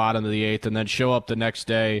that in the bottom of the eighth and then show up the next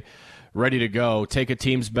day ready to go, take a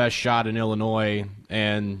team's best shot in Illinois,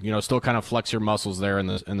 and still kind of flex your muscles there in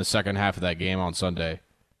the second half of that game on Sunday?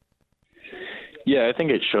 Yeah, I think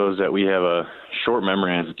it shows that we have a short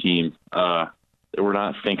memory as a team. We're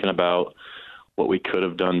not thinking about what we could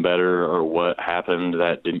have done better or what happened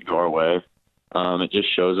that didn't go our way. It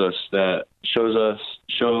just shows that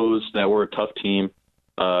we're a tough team.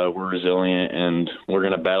 We're resilient, and we're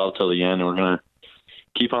going to battle till the end. And we're going to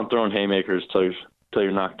keep on throwing haymakers till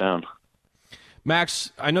you're knocked down.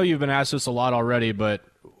 Max, I know you've been asked this a lot already, but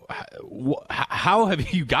how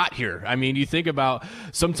have you got here? I mean, you think about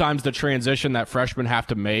sometimes the transition that freshmen have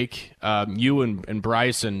to make. You and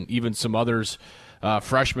Bryce and even some others,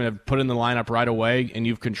 freshmen, have put in the lineup right away, and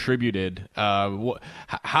you've contributed.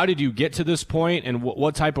 How did you get to this point, and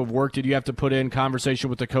what type of work did you have to put in, conversation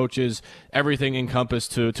with the coaches, everything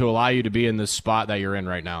encompassed to allow you to be in this spot that you're in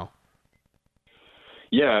right now?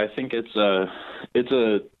 Yeah, I think it's a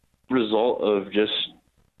result of just,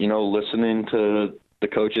 listening to the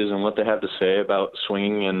coaches and what they have to say about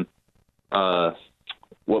swinging and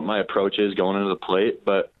what my approach is going into the plate.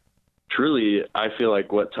 But truly, I feel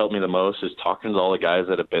like what's helped me the most is talking to all the guys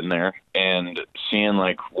that have been there and seeing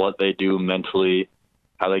what they do mentally,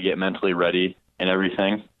 how they get mentally ready and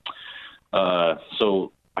everything.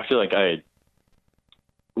 So I feel like I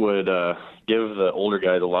would give the older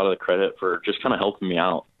guys a lot of the credit for just kind of helping me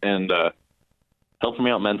out and helping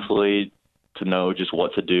me out mentally to know just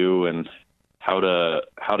what to do and how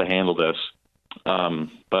to handle this.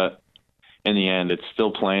 But in the end, it's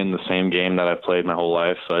still playing the same game that I've played my whole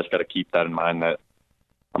life. So I just got to keep that in mind, that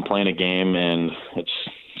I'm playing a game and it's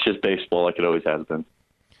just baseball like it always has been.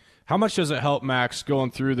 How much does it help, Max,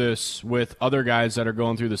 going through this with other guys that are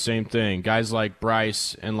going through the same thing? Guys like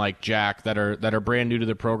Bryce and like Jack that are brand new to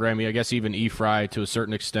the program. I guess even Efry to a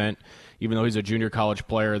certain extent, even though he's a junior college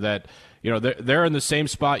player, that they're in the same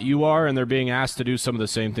spot you are, and they're being asked to do some of the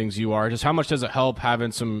same things you are. Just how much does it help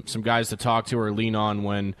having some guys to talk to or lean on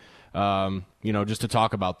when just to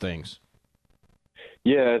talk about things?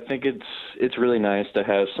 Yeah, I think it's really nice to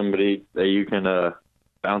have somebody that you can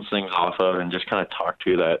bounce things off of and just kind of talk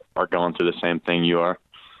to that are going through the same thing you are.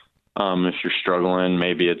 If you're struggling,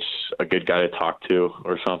 maybe it's a good guy to talk to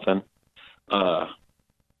or something.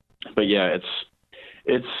 But yeah,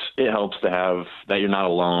 it helps to have that you're not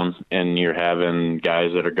alone and you're having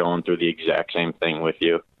guys that are going through the exact same thing with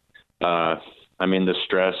you. I mean, the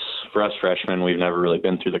stress for us freshmen, we've never really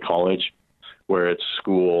been through the college where it's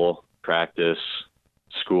school, practice,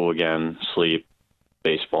 school again, sleep,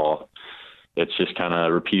 baseball. It's just kind of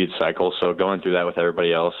a repeated cycle. So going through that with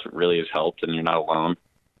everybody else really has helped, and you're not alone.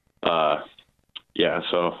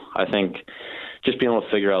 So I think just being able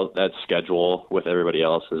to figure out that schedule with everybody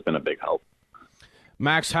else has been a big help.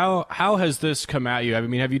 Max, how has this come at you? I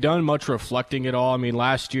mean, have you done much reflecting at all? I mean,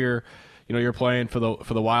 last year, you're playing for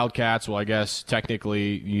the Wildcats. Well, I guess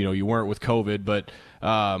technically, you weren't with COVID, but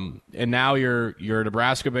and now you're a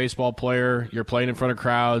Nebraska baseball player. You're playing in front of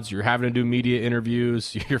crowds. You're having to do media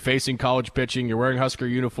interviews. You're facing college pitching. You're wearing Husker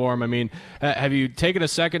uniform. I mean, have you taken a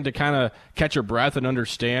second to kind of catch your breath and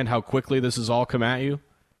understand how quickly this has all come at you?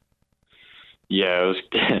 Yeah,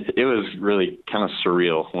 it was really kind of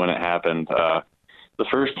surreal when it happened. The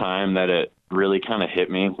first time that it really kind of hit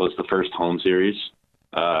me was the first home series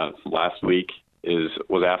last week.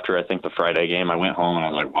 Was after, I think, the Friday game. I went home and I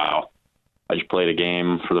was like, wow, I just played a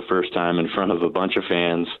game for the first time in front of a bunch of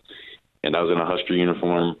fans, and I was in a Husker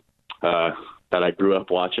uniform that I grew up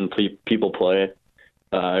watching people play.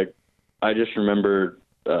 I just remember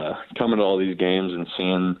coming to all these games and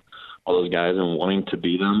seeing all those guys and wanting to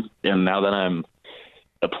be them. And now that I'm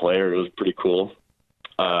a player, it was pretty cool.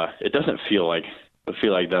 It doesn't feel like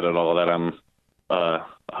that at all, that I'm a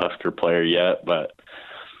Husker player yet, but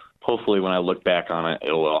hopefully when I look back on it,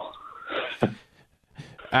 it will.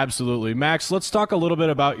 Absolutely. Max, let's talk a little bit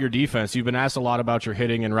about your defense. You've been asked a lot about your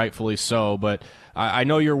hitting, and rightfully so, but I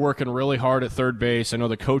know you're working really hard at third base. I know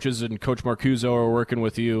the coaches and Coach Marcuzzo are working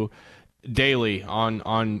with you daily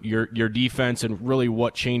on your defense and really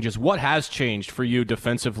what changes. What has changed for you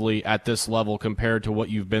defensively at this level compared to what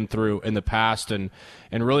you've been through in the past, and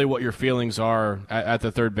really what your feelings are at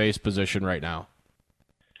the third base position right now?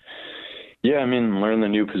 Yeah, I mean, learning the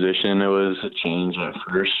new position, it was a change at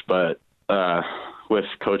first, but with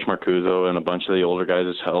Coach Marcuzzo and a bunch of the older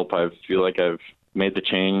guys' help, I feel like I've made the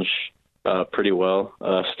change pretty well.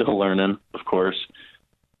 Still learning, of course,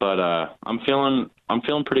 but I'm feeling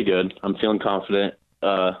pretty good. I'm feeling confident.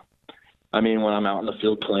 I mean, when I'm out in the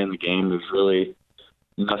field playing the game, there's really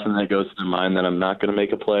nothing that goes through mind that I'm not going to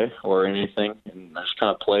make a play or anything, and I just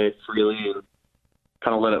kind of play freely and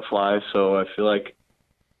kind of let it fly. So I feel like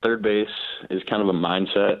third base is kind of a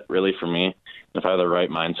mindset, really, for me. If I have the right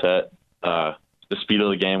mindset, the speed of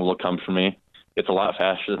the game will come for me. It's a lot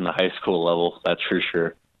faster than the high school level, that's for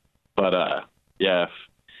sure. But, yeah,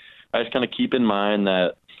 I just kind of keep in mind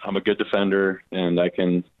that I'm a good defender and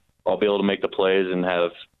I'll be able to make the plays and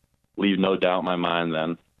leave no doubt in my mind,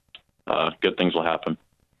 then good things will happen.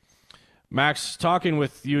 Max, talking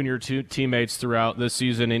with you and your two teammates throughout this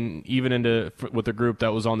season and even with the group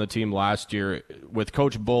that was on the team last year, with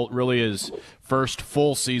Coach Bolt really his first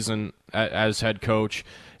full season as head coach,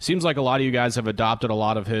 seems like a lot of you guys have adopted a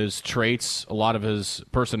lot of his traits, a lot of his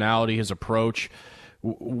personality, his approach.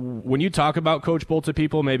 When you talk about Coach Bolt to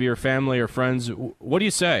people, maybe your family or friends, what do you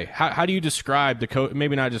say? How do you describe the coach?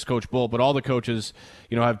 Maybe not just Coach Bolt, but all the coaches,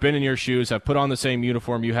 have been in your shoes, have put on the same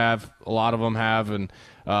uniform you have. A lot of them have, and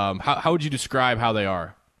how would you describe how they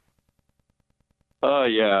are?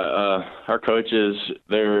 Our coaches,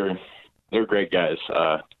 they're great guys.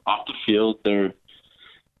 Off the field, they're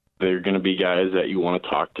going to be guys that you want to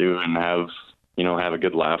talk to and have a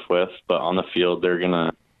good laugh with. But on the field, they're going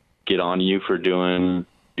to get on you for doing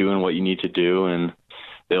what you need to do, and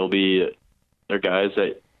they're guys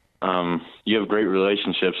that you have great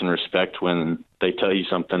relationships and respect when they tell you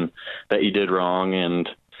something that you did wrong, and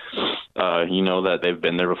that they've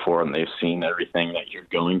been there before and they've seen everything that you're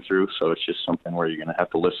going through. So it's just something where you're going to have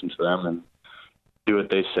to listen to them and do what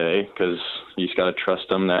they say, because you just got to trust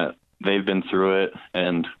them that they've been through it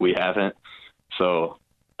and we haven't. So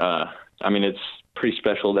it's pretty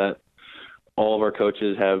special that all of our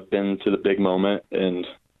coaches have been to the big moment and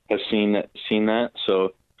have seen that.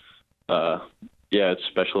 So, it's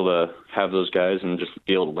special to have those guys and just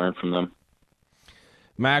be able to learn from them.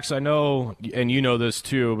 Max, I know, and you know this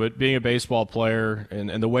too, but being a baseball player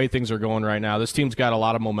and the way things are going right now, this team's got a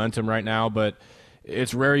lot of momentum right now, but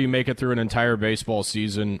it's rare you make it through an entire baseball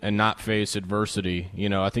season and not face adversity.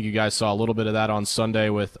 I think you guys saw a little bit of that on Sunday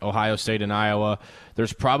with Ohio State and Iowa.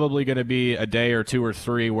 There's probably going to be a day or two or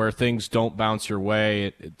three where things don't bounce your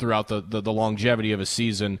way throughout the longevity of a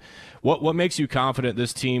season. What makes you confident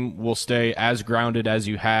this team will stay as grounded as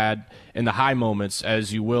you had in the high moments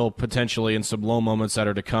as you will potentially in some low moments that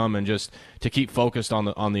are to come, and just to keep focused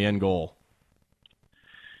on the end goal?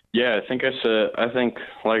 Yeah, I think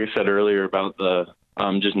like I said earlier about the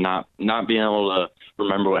just not being able to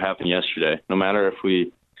remember what happened yesterday. No matter if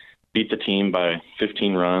we beat the team by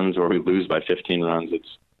 15 runs or we lose by 15 runs,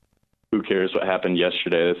 it's who cares what happened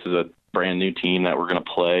yesterday. This is a brand new team that we're going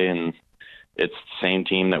to play, and it's the same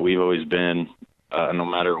team that we've always been. No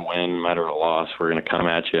matter when, no matter a loss, we're going to come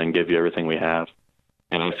at you and give you everything we have.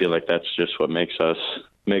 And I feel like that's just what makes us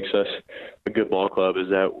a good ball club, is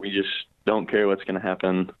that we just don't care what's going to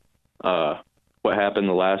happen. What happened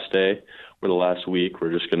the last day or the last week,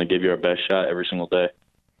 we're just going to give you our best shot every single day.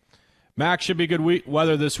 Max, should be good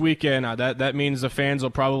weather this weekend. That means the fans will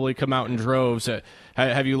probably come out in droves.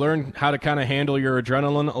 Have you learned how to kind of handle your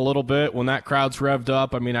adrenaline a little bit when that crowd's revved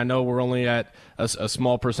up? I mean, I know we're only at a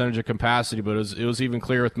small percentage of capacity, but it was even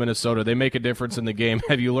clear with Minnesota. They make a difference in the game.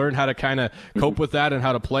 Have you learned how to kind of cope with that and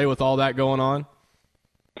how to play with all that going on?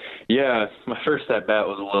 Yeah, my first at bat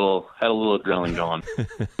had a little adrenaline going,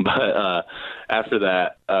 but after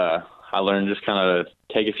that, I learned just kind of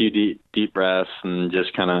take a few deep breaths and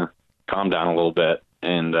just kind of calm down a little bit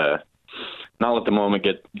and not let the moment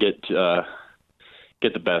get the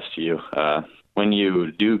best of you. When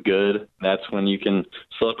you do good, that's when you can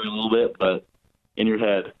celebrate a little bit, but in your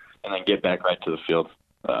head, and then get back right to the field.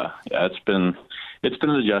 It's been an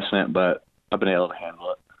adjustment, but I've been able to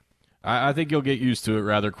handle it. I think you'll get used to it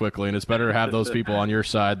rather quickly, and it's better to have those people on your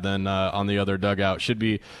side than on the other dugout. Should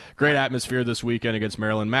be great atmosphere this weekend against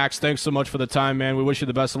Maryland. Max, thanks so much for the time, man. We wish you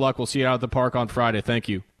the best of luck. We'll see you out at the park on Friday. Thank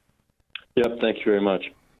you. Yep, thank you very much.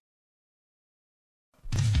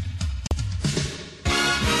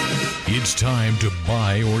 It's time to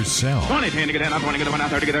buy or sell. Now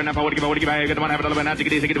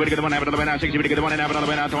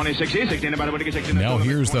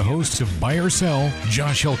here's the hosts of Buy or Sell,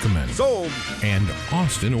 Josh Hilkeman and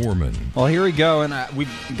Austin Orman. Well, here we go, and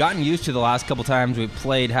we've gotten used to the last couple times we've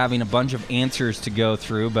played having a bunch of answers to go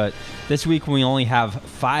through, but this week we only have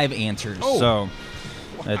 5 answers. So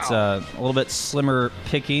It's a little bit slimmer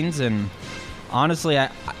pickings, and honestly,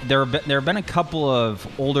 there have been a couple of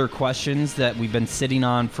older questions that we've been sitting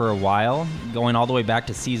on for a while, going all the way back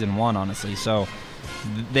to season 1, honestly. So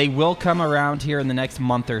they will come around here in the next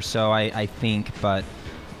month or so, I think, but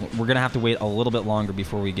we're going to have to wait a little bit longer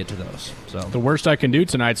before we get to those. So The worst I can do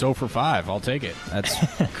tonight's 0 for 5. I'll take it. That's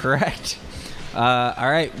correct. All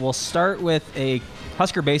right, we'll start with a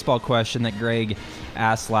Husker baseball question that Greg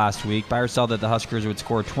asked last week. Buy or sell that the Huskers would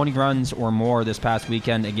score 20 runs or more this past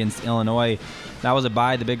weekend against Illinois. That was a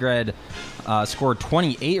buy. The Big Red scored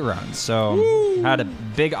 28 runs, so had a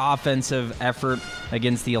big offensive effort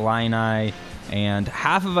against the Illini, and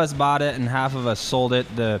half of us bought it and half of us sold it.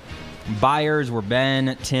 The buyers were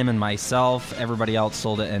Ben, Tim, and myself. Everybody else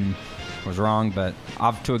sold it and was wrong, but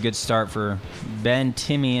off to a good start for Ben,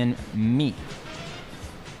 Timmy, and me.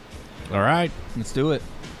 All right. Let's do it.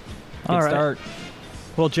 Good All right. start.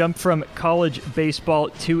 We'll jump from college baseball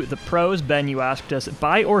to the pros. Ben, you asked us,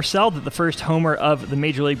 buy or sell that the first homer of the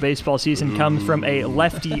Major League Baseball season comes from a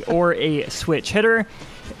lefty or a switch hitter.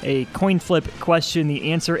 A coin flip question.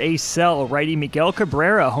 The answer, a sell. Righty Miguel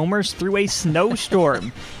Cabrera homers through a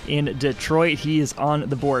snowstorm in Detroit. He is on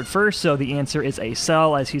the board first, so the answer is a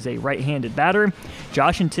sell, as he's a right-handed batter.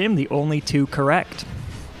 Josh and Tim, the only two correct.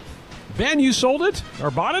 Ben, you sold it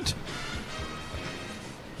or bought it?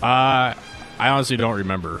 I honestly don't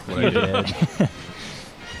remember what I did.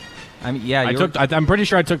 I mean, yeah, I'm pretty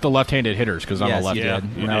sure I took the left-handed hitters because I'm yes, a lefty. you did.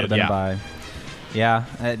 And that would have been a buy. Yeah,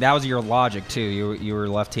 that was your logic too. You were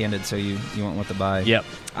left-handed, so you went with the buy. Yep.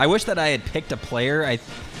 I wish that I had picked a player.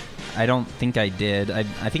 I don't think I did. I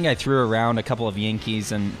think I threw around a couple of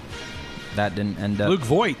Yankees, and that didn't end up. Luke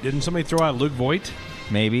Voigt. Didn't somebody throw out Luke Voigt?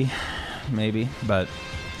 Maybe. But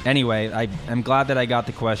anyway, I'm glad that I got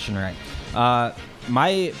the question right.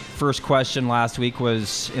 My first question last week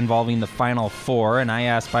was involving the Final Four, and I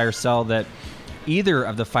asked buy or sell that either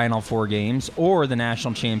of the Final Four games or the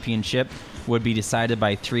national championship would be decided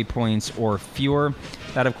by 3 points or fewer.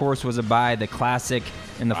 That, of course, was a buy. The classic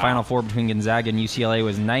in the Final Four between Gonzaga and UCLA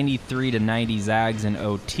was 93-90 Zags in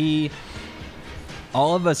OT.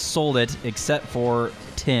 All of us sold it except for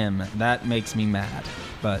Tim. That makes me mad.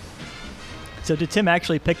 But So did Tim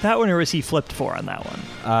actually pick that one, or was he flipped for on that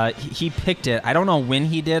one? he picked it. I don't know when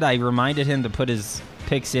he did. I reminded him to put his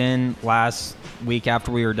picks in last week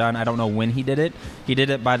after we were done. I don't know when he did it. He did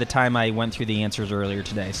it by the time I went through the answers earlier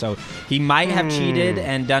today. So he might have cheated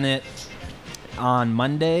and done it on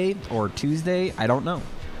Monday or Tuesday. I don't know.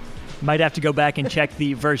 Might have to go back and check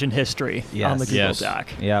the version history on the Google Doc.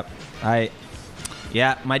 Yep. I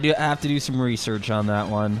might have to do some research on that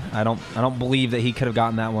one. I don't believe that he could have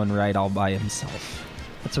gotten that one right all by himself.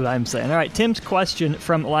 That's what I'm saying. All right, Tim's question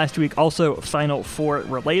from last week, also Final Four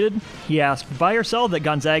related. He asked, buy or sell that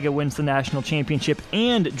Gonzaga wins the national championship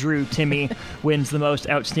and Drew Timme wins the most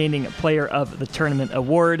outstanding player of the tournament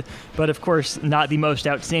award. But, of course, not the most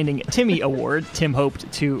outstanding Timme award. Tim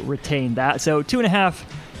hoped to retain that. So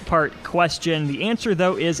 2.5-part question. The answer,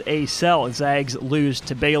 though, is a sell. Zags lose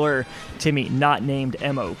to Baylor. Timme not named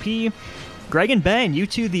MOP. Greg and Ben, you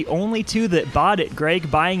two the only two that bought it.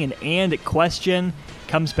 Greg buying an and question.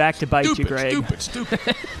 Comes back to bite you, Greg. Stupid.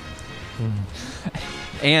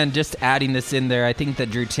 And just adding this in there, I think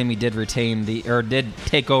that Drew Timme did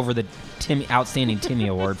take over the Outstanding Timme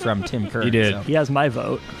Award from Tim Curran. He did. So. He has my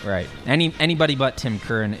vote. Right. Anybody but Tim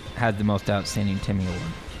Curran had the most Outstanding Timme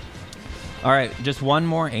Award. All right, just one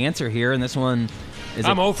more answer here, and this one is.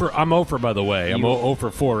 I'm 0 for, by the way. I'm 0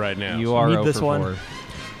 for 4 right now. You are 0 this for one.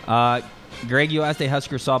 4. Greg, you asked a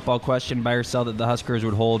Husker softball question. Buy or sell that the Huskers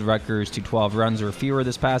would hold Rutgers to 12 runs or fewer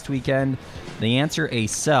this past weekend. The answer, a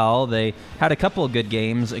sell. They had a couple of good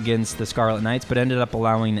games against the Scarlet Knights, but ended up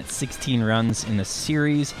allowing 16 runs in the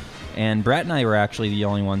series. And Brett and I were actually the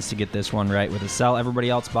only ones to get this one right with a sell. Everybody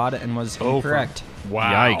else bought it and was incorrect.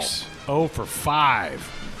 Wow. Yikes. 0 for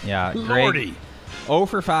 5. Yeah, Lordy. Greg, 0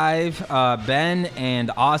 for 5. Ben and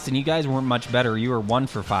Austin, you guys weren't much better. You were 1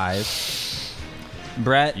 for 5.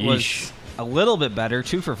 Brett was a little bit better,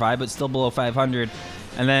 2 for 5, but still below 500.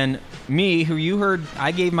 And then me, who you heard,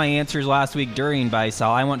 I gave my answers last week during buy sell.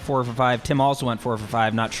 I went 4 for 5. Tim also went 4 for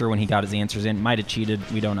 5. Not sure when he got his answers in. Might have cheated.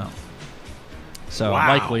 We don't know. So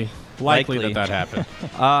Likely that happened.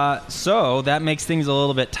 So that makes things a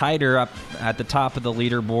little bit tighter up at the top of the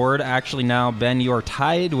leaderboard. Actually, now, Ben, you're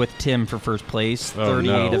tied with Tim for first place,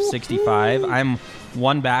 38 of 65. I'm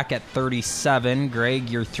 1 back at 37. Greg,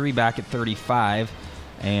 you're 3 back at 35.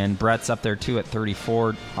 And Brett's up there, too, at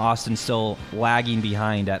 34. Austin still lagging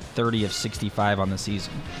behind at 30 of 65 on the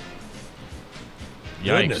season.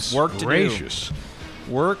 Goodness Work to gracious. do.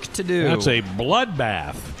 Work to do. That's a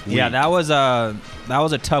bloodbath week. Yeah, that was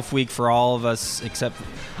a tough week for all of us except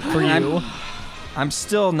For you. I'm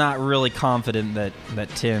still not really confident that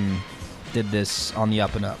Tim did this on the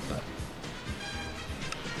up and up, but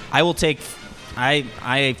I will take.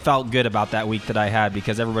 I felt good about that week that I had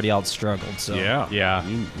because everybody else struggled. So yeah,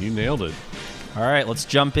 you nailed it. All right, let's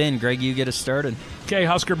jump in. Greg, you get us started. Okay,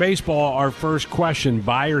 Husker baseball. Our first question: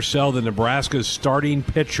 buy or sell the Nebraska starting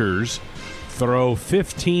pitchers throw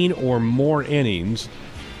 15 or more innings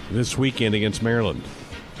this weekend against Maryland.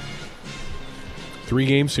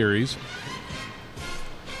 3-game series.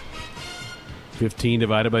 15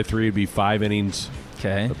 divided by 3 would be 5 innings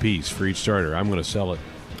apiece for each starter. I'm going to sell it.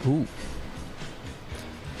 Ooh.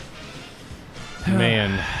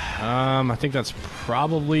 Man, I think that's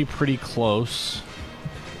probably pretty close.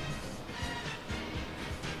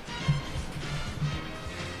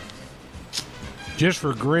 Just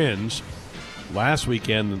for grins, last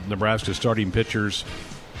weekend, the Nebraska starting pitchers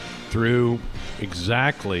threw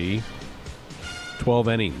exactly 12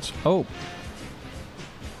 innings. Oh.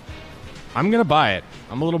 I'm going to buy it.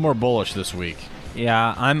 I'm a little more bullish this week.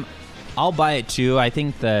 Yeah, I'll buy it too. I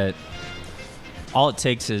think that all it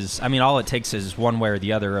takes is one way or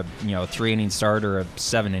the other, a 3-inning start or a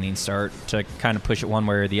 7-inning start to kind of push it one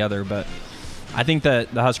way or the other. But I think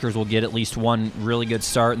that the Huskers will get at least one really good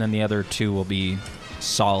start, and then the other two will be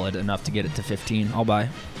solid enough to get it to 15. I'll buy.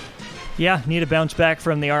 Yeah, need a bounce back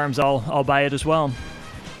from the arms. I'll buy it as well.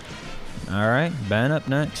 All right, Ben up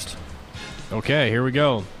next. Okay, here we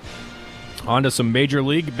go. On to some Major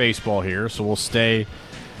League Baseball here, so we'll stay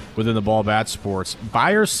within the ball bat sports.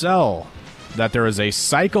 Buy or sell that there is a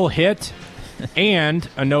cycle hit and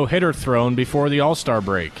a no-hitter thrown before the All-Star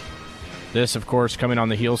break. This, of course, coming on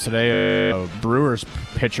the heels today of Brewers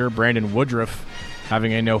pitcher Brandon Woodruff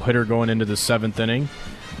having a no-hitter going into the 7th inning.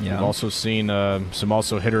 Yeah. We've also seen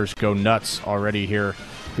some hitters go nuts already here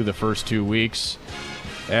through the first 2 weeks.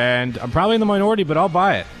 And I'm probably in the minority, but I'll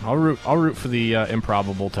buy it. I'll root for the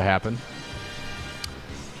improbable to happen.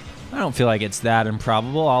 I don't feel like it's that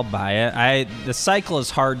improbable. I'll buy it. The cycle is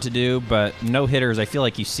hard to do, but no-hitters, I feel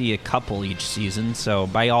like you see a couple each season. So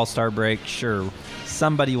by All-Star break, sure,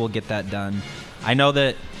 somebody will get that done. I know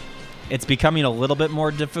that it's becoming a little bit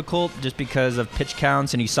more difficult just because of pitch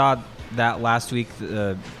counts, and you saw that last week.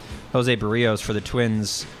 Jose Barrios for the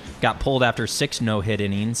Twins got pulled after 6 no-hit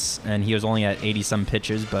innings, and he was only at 80-some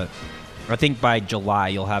pitches. But I think by July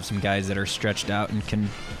you'll have some guys that are stretched out and can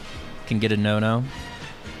get a no-no.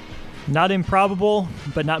 Not improbable,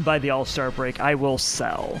 but not by the All-Star break. I will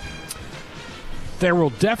sell. There will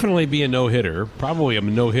definitely be a no-hitter, probably a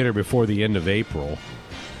no-hitter before the end of April.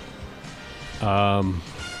 The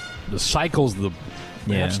cycle's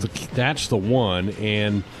that's the one,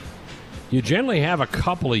 and you generally have a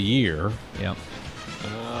couple a year. Yep.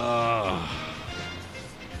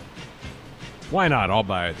 Why not? I'll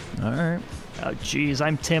buy it. All right. Oh, geez,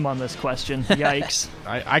 I'm Tim on this question. Yikes.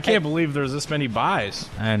 I can't believe there's this many buys.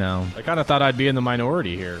 I know. I kind of thought I'd be in the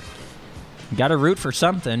minority here. Got to root for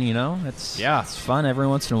something, It's fun every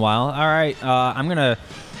once in a while. All right, I'm going to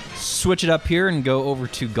switch it up here and go over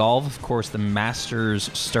to golf. Of course, the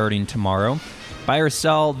Masters starting tomorrow. Buy or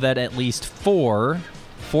sell that at least 4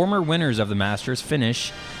 former winners of the Masters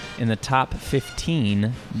finish in the top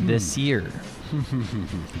 15 this year.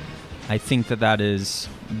 I think that is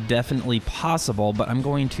definitely possible, but I'm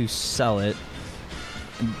going to sell it.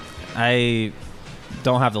 I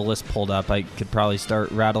don't have the list pulled up. I could probably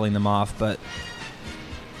start rattling them off, but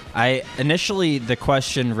initially the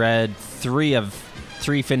question read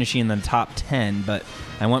 3 finishing in the top 10, but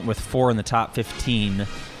I went with 4 in the top 15,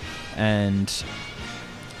 and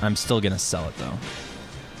I'm still going to sell it, though.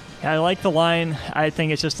 Yeah, I like the line. I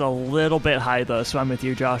think it's just a little bit high, though, so I'm with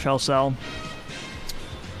you, Josh. I'll sell.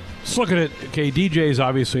 Let's look at it. Okay, DJ's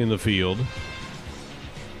obviously in the field.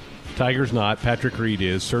 Tiger's not. Patrick Reed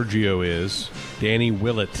is. Sergio is. Danny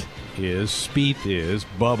Willett is. Spieth is.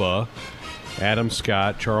 Bubba. Adam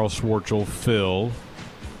Scott. Charles Schwartzel. Phil.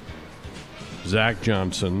 Zach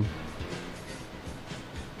Johnson.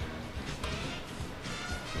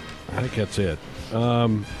 I think that's it.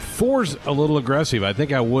 4's a little aggressive. I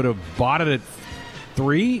think I would have bought it at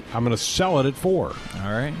 3. I'm going to sell it at 4. All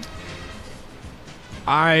right.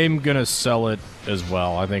 I'm going to sell it as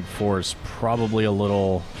well. I think 4 is probably a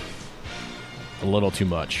little too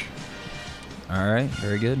much. All right,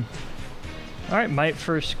 very good. All right, my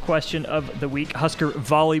first question of the week, Husker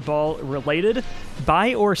volleyball related.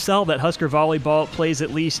 Buy or sell that Husker volleyball plays at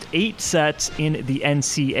least 8 sets in the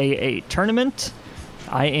NCAA tournament?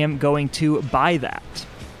 I am going to buy that.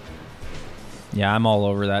 Yeah, I'm all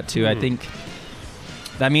over that too. I think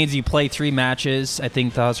That means you play 3 matches. I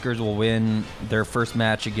think the Huskers will win their first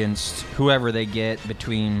match against whoever they get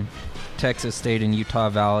between Texas State and Utah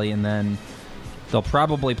Valley, and then they'll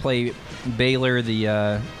probably play Baylor,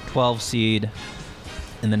 the 12 seed,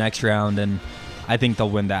 in the next round, and I think they'll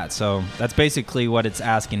win that. So that's basically what it's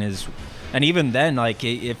asking is, and even then, like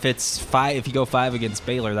if it's 5, if you go 5 against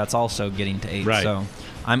Baylor, that's also getting to 8. Right. So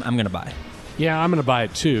I'm going to buy. Yeah, I'm going to buy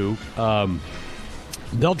it too.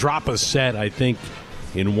 They'll drop a set, I think,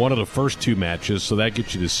 in one of the first 2 matches, so that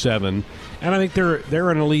gets you to 7. And I think they're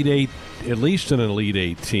an Elite 8, at least an Elite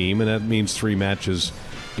 8 team, and that means 3 matches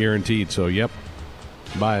guaranteed. So, yep,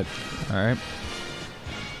 buy it. All right.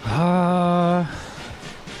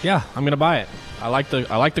 Yeah, I'm going to buy it. I like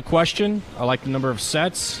the question. I like the number of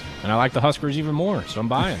sets, and I like the Huskers even more, so I'm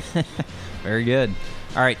buying. Very good.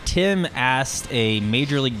 All right, Tim asked a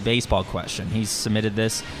Major League Baseball question. He's submitted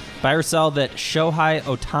this. Buy or sell that Shohei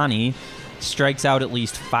Ohtani strikes out at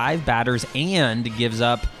least 5 batters and gives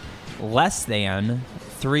up less than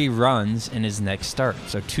 3 runs in his next start.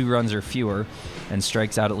 So 2 runs or fewer, and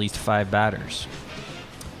strikes out at least 5 batters.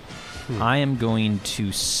 I am going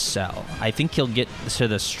to sell. I think he'll get to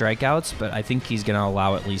the strikeouts, but I think he's going to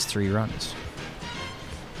allow at least 3 runs.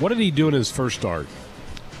 What did he do in his first start?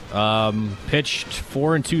 Pitched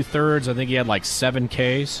 4 2/3. I think he had like 7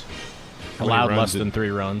 Ks. Allowed less than 3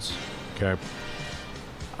 runs. Okay.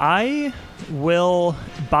 I will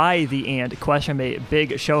buy the and. Question, I'm a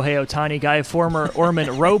big Shohei Ohtani guy, former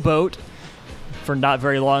Orman rowboat for not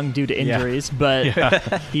very long due to injuries, but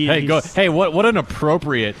hey, what an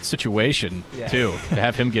appropriate situation too to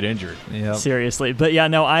have him get injured. Yep. Seriously, but yeah,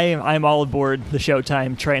 no, I'm all aboard the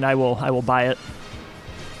Showtime train. I will buy it.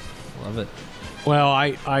 Love it. Well,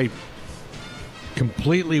 I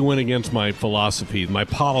completely went against my philosophy, my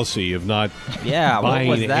policy of not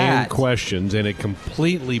buying and questions, and it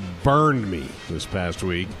completely burned me this past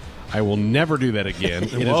week. I will never do that again.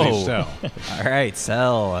 It is a sell. All right,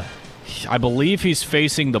 sell. I believe he's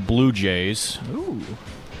facing the Blue Jays. Ooh,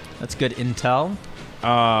 that's good intel.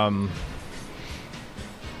 I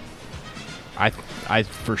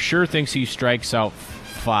for sure thinks he strikes out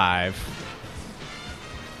 5.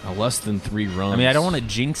 Less than 3 runs. I mean, I don't want to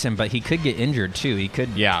jinx him, but he could get injured too. He could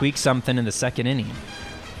tweak something in the second inning.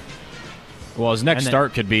 Well, his next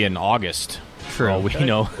start could be in August. True. We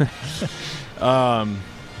know.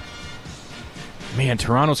 Man,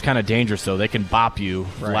 Toronto's kind of dangerous, though. They can bop you.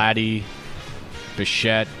 Right. Vladdy,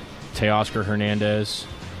 Bichette, Teoscar Hernandez.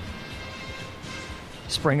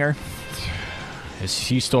 Springer. Is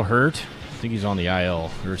he still hurt? I think he's on the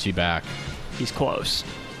IL. Or is he back? He's close.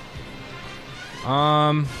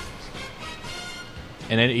 And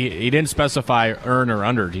then he didn't specify earn or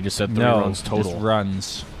under. He just said 3 runs total. Just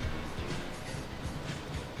runs.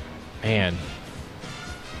 Man.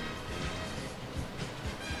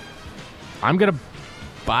 I'm going to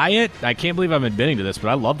buy it. I can't believe I'm admitting to this, but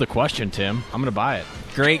I love the question, Tim. I'm going to buy it.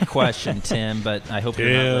 Great question, Tim, but I hope you're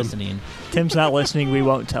not listening. Tim's not listening. We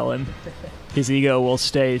won't tell him. His ego will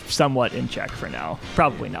stay somewhat in check for now.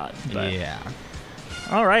 Probably not. But. Yeah.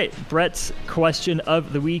 All right. Brett's question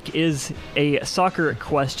of the week is a soccer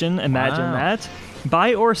question. Imagine that.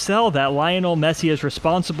 Buy or sell that Lionel Messi is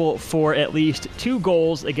responsible for at least 2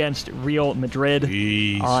 goals against Real Madrid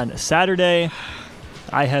on Saturday.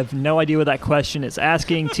 I have no idea what that question is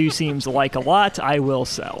asking. 2 seems like a lot. I will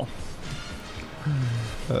sell.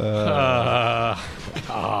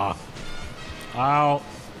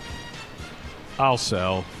 I'll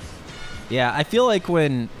sell. Yeah, I feel like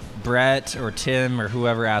when Brett or Tim or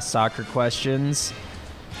whoever asks soccer questions,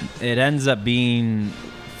 it ends up being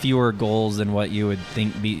fewer goals than what you would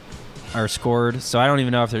think are scored. So I don't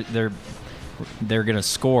even know if they're going to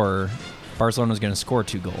score. Barcelona's going to score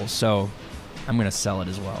 2 goals. So I'm going to sell it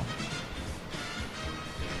as well.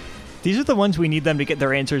 These are the ones we need them to get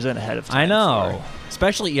their answers in ahead of time. I know.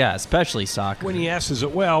 Especially soccer. When he asks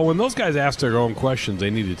when those guys ask their own questions,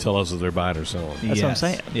 they need to tell us if they're buying or selling. That's what I'm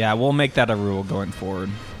saying. Yeah, we'll make that a rule going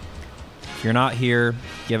forward. If you're not here,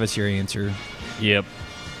 give us your answer. Yep.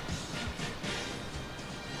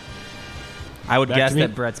 I would guess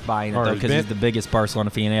that Brett's buying it, though, because he's the biggest Barcelona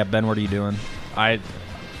fan. Yeah, Ben, what are you doing? I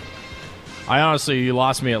honestly, you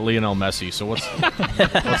lost me at Lionel Messi. So what's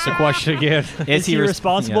the question again? Is he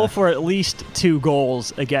responsible for at least 2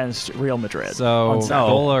 goals against Real Madrid? So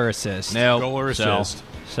goal or assist? No. Goal or assist?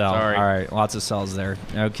 Sell. Sorry. All right, lots of sells there.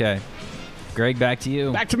 Okay. Greg, back to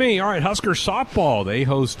you. Back to me. All right, Husker softball. They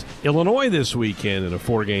host Illinois this weekend in a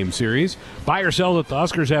 4-game series. Buy or sell that the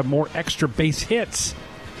Huskers have more extra base hits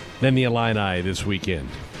than the Illini this weekend.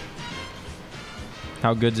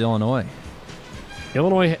 How good's Illinois?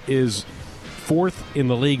 Illinois is 4th in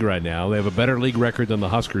the league right now. They have a better league record than the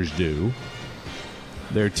Huskers do.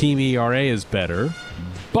 Their team ERA is better,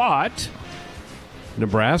 but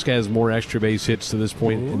Nebraska has more extra base hits to this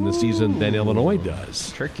point in the season than Illinois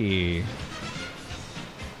does. Tricky.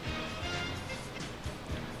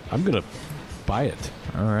 I'm going to buy it.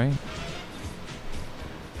 All right.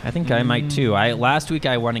 I think I might too. Last week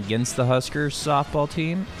I went against the Huskers softball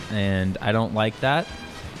team, and I don't like that.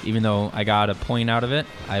 Even though I got a point out of it,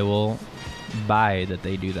 I will buy that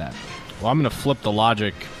they do that. Well, I'm going to flip the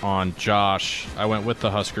logic on Josh. I went with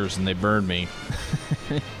the Huskers, and they burned me.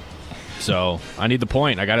 So I need the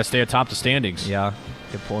point. I got to stay atop the standings. Yeah,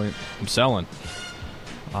 good point. I'm selling.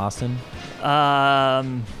 Austin?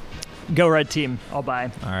 Go Red Team. I'll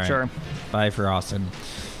buy. All right. Sure. Buy for Austin.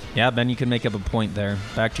 Yeah, Ben, you can make up a point there.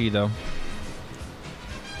 Back to you, though.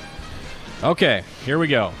 Okay, here we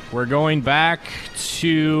go. We're going back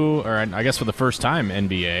to, or I guess for the first time,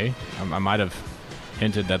 NBA. I might have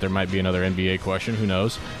hinted that there might be another NBA question. Who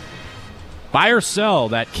knows? Buy or sell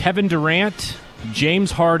that Kevin Durant,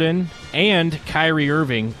 James Harden, and Kyrie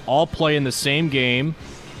Irving all play in the same game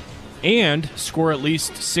and score at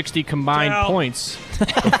least 60 combined points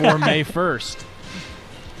before May 1st.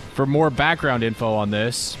 For more background info on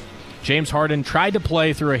this, James Harden tried to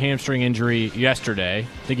play through a hamstring injury yesterday.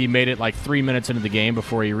 I think he made it like 3 minutes into the game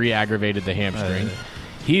before he re-aggravated the hamstring.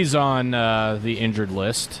 He's on the injured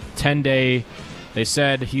list. 10-day. They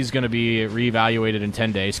said he's going to be reevaluated in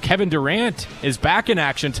 10 days. Kevin Durant is back in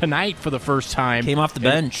action tonight for the first time. Came off the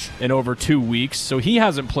bench in over 2 weeks, so he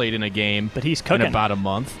hasn't played in a game, but he's cooking in about a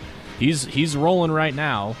month. He's rolling right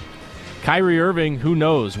now. Kyrie Irving, who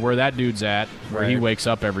knows where that dude's at, where he wakes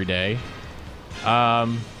up every day.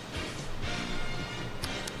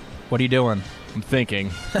 What are you doing? I'm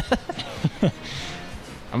thinking.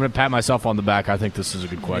 I'm going to pat myself on the back. I think this is a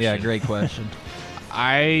good question. Yeah, great question.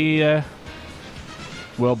 I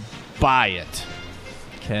will buy it.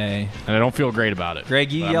 Okay. And I don't feel great about it.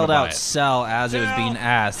 Greg, you yelled out sell as it was being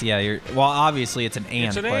asked. Yeah, well, obviously it's an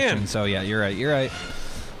question. So, yeah, you're right.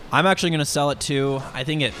 I'm actually going to sell it too. I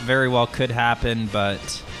think it very well could happen, but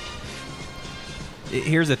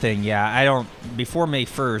here's the thing. Yeah, I don't. Before May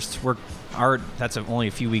 1st, that's only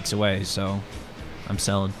a few weeks away, so I'm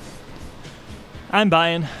selling. I'm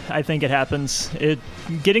buying. I think it happens.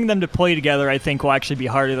 Getting them to play together, I think, will actually be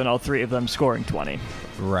harder than all three of them scoring 20.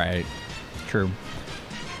 Right. True.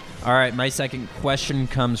 All right, my second question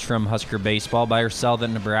comes from Husker Baseball. Buy or sell that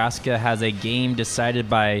Nebraska has a game decided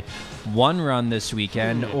by 1 run this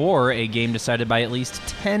weekend or a game decided by at least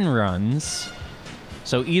 10 runs.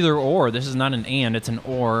 So either or. This is not an and, it's an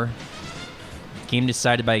or. Game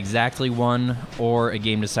decided by exactly 1 or a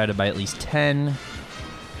game decided by at least 10.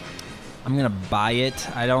 I'm going to buy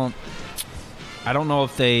it. I don't know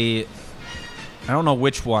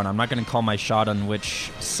which one. I'm not going to call my shot on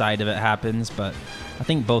which side of it happens, but I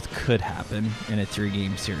think both could happen in a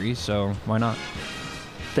 3-game series, so why not?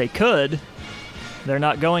 They could. They're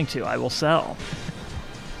not going to. I will sell.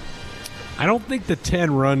 I don't think the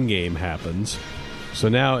 10-run game happens. So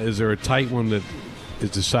now, is there a tight one that is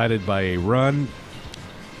decided by a run?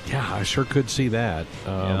 Yeah, I sure could see that.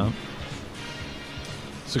 Yeah.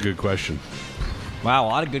 It's a good question. Wow, a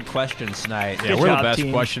lot of good questions tonight. Yeah, we're the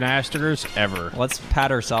best question askers ever. Let's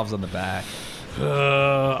pat ourselves on the back.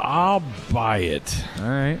 I'll buy it. All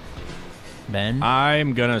right. Ben?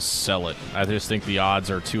 I'm going to sell it. I just think the odds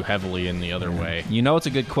are too heavily in the other way. You know it's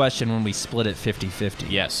a good question when we split it 50-50.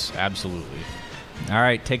 Yes, absolutely. All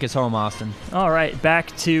right, take us home, Austin. All right,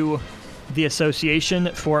 back to the association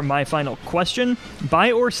for my final question.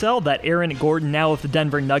 Buy or sell that Aaron Gordon, now with the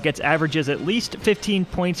Denver Nuggets, averages at least 15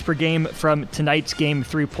 points per game from tonight's game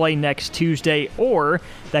through play next Tuesday, or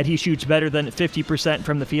that he shoots better than 50%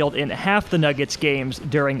 from the field in half the Nuggets games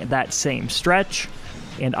during that same stretch,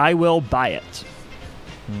 and I will buy it.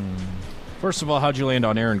 First of all, how'd you land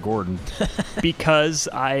on Aaron Gordon? Because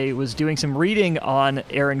I was doing some reading on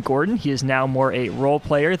Aaron Gordon. He is now more a role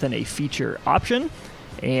player than a feature option,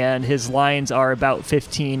 and his lines are about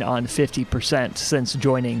 15 on 50% since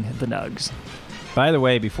joining the Nugs. By the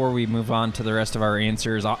way, before we move on to the rest of our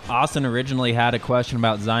answers, Austin originally had a question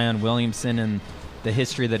about Zion Williamson and the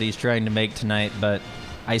history that he's trying to make tonight, but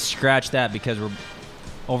I scratched that because we're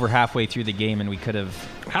over halfway through the game and we could have...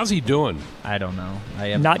 How's he doing? I don't know.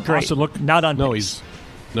 Not great. Austin, look, not on No, pace.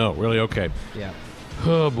 No, really? Okay. Yeah.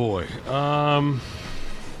 Oh, boy.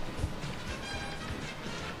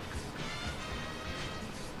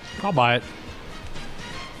 I'll buy it.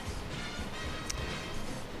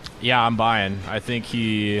 Yeah, I'm buying. I think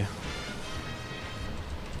he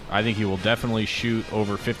will definitely shoot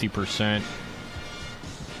over 50%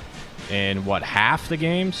 in half the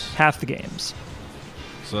games? Half the games.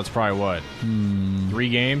 So that's probably what? 3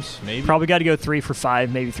 games, maybe? Probably got to go 3 for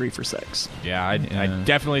 5, maybe 3 for 6. Yeah, I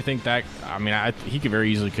definitely think that. I mean, he could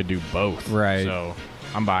very easily could do both. Right. So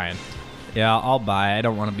I'm buying. Yeah, I'll buy. I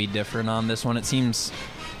don't want to be different on this one. It seems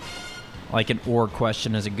like an or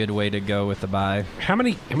question is a good way to go with the buy. How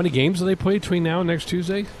many games do they play between now and next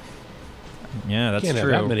Tuesday? Yeah, that's can't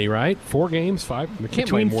true. Have that many, right? 4 games, 5. We can't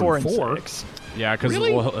Between play 4 more than and 4. 6. Yeah, because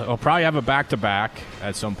Really? he'll probably have a back-to-back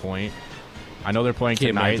at some point. I know they're playing Can't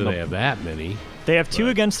tonight. imagine they have that many. They have 2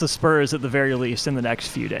 against the Spurs at the very least in the next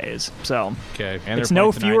few days. So Okay. And it's they're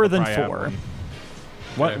no playing tonight, fewer they'll than probably have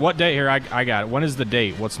 4. one. What date here? I got it. When is the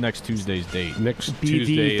date? What's next Tuesday's date? Next Be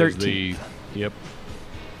Tuesday the is the 13th. Yep.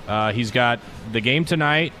 He's got the game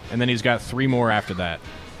tonight, and then he's got 3 more after that.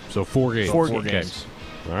 So 4 games. 4 4 games. games.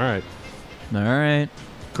 All right. All right.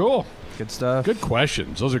 Cool. Good stuff. Good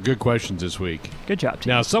questions. Those are good questions this week. Good job,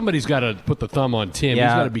 Tim. Now somebody's got to put the thumb on Tim. Yeah.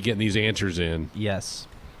 He's got to be getting these answers in. Yes.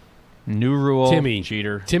 New rule. Timmy,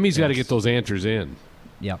 cheater. Timmy's got to get those answers in.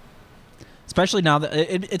 Yep. Especially now that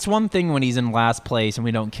it's one thing when he's in last place and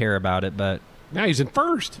we don't care about it, but Now he's in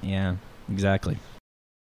first. yeah, exactly.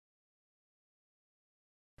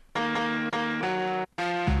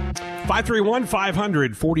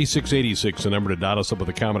 531-500-4686, the number to dot us up with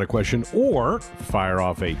a comment or question, or fire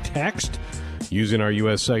off a text using our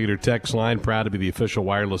U.S. Cellular text line. Proud to be the official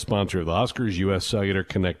wireless sponsor of the Huskers. U.S. Cellular,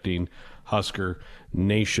 connecting Husker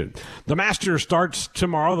Nation. The Masters starts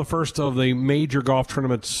tomorrow, the first of the major golf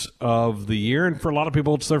tournaments of the year, and for a lot of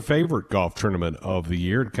people, it's their favorite golf tournament of the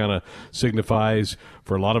year. It kind of signifies,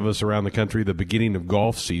 for a lot of us around the country, the beginning of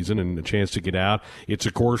golf season and a chance to get out. It's,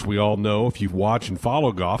 of course, we all know if you watch and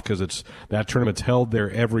follow golf, because it's that tournament's held there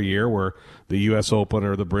every year, where the U.S. Open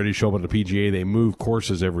or the British Open or the PGA, they move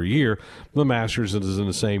courses every year. The Masters is in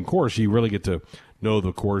the same course. You really get to know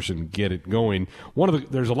the course and get it going.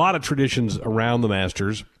 There's a lot of traditions around the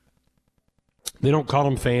Masters. They don't call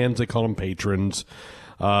them fans, they call them patrons.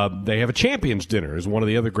 They have a champions dinner is one of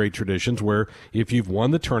the other great traditions, where if you've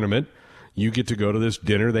won the tournament, you get to go to this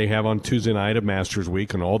dinner they have on Tuesday night of Masters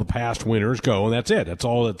Week, and all the past winners go, and that's it. That's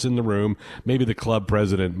all that's in the room. Maybe the club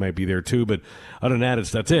president might be there too, but other than that,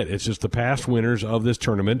 that's it. It's just the past winners of this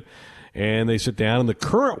tournament, and they sit down, and the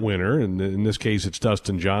current winner, and in this case it's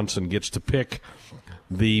Dustin Johnson, gets to pick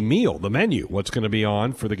the meal, the menu, what's going to be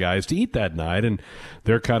on for the guys to eat that night. And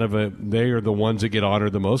they're they are the ones that get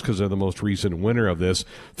honored the most because they're the most recent winner of this.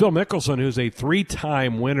 Phil Mickelson, who's a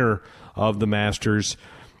 3-time winner of the Masters,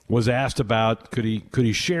 was asked about could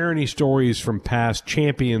he share any stories from past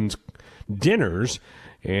champions dinners,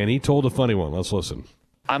 and he told a funny one. Let's listen.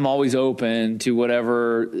 I'm always open to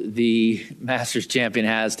whatever the Masters champion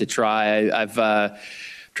has to try. I've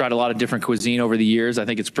tried a lot of different cuisine over the years. I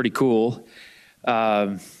think it's pretty cool.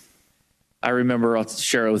 I remember, I'll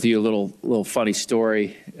share it with you, a little funny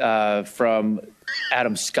story from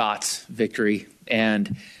Adam Scott's victory.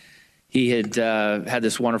 And he had had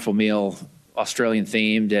this wonderful meal, Australian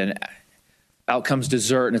themed, and out comes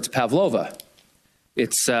dessert, and it's pavlova.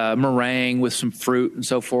 It's meringue with some fruit and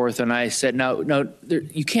so forth. And I said, no,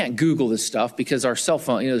 you can't Google this stuff because our cell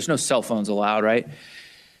phone, there's no cell phones allowed, right?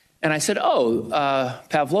 And I said,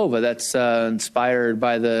 pavlova, that's inspired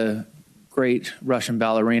by the great Russian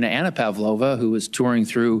ballerina Anna Pavlova, who was touring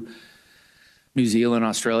through New Zealand,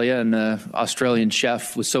 Australia, and the Australian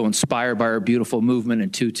chef was so inspired by her beautiful movement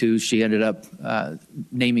and tutus, she ended up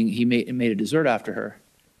he made a dessert after her.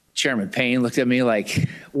 Chairman Payne looked at me like,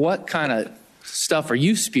 what kind of stuff are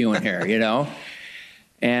you spewing here,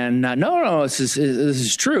 And no, this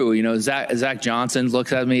is true. Zach Johnson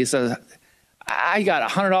looks at me, he says, I got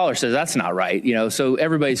 $100, says that's not right, so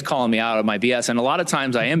everybody's calling me out of my BS, and a lot of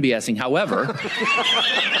times I am BSing.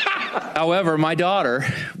 However, my daughter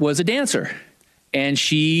was a dancer, and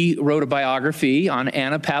she wrote a biography on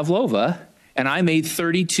Anna Pavlova, and I made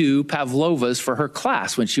 32 Pavlovas for her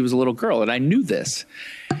class when she was a little girl, and I knew this,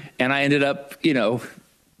 and I ended up,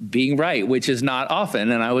 being right, which is not often,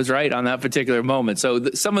 and I was right on that particular moment.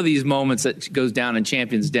 So some of these moments that goes down in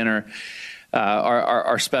Champions Dinner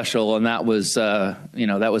are special, and that was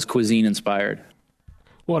cuisine inspired.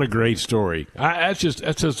 What a great story! That's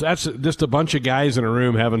just a bunch of guys in a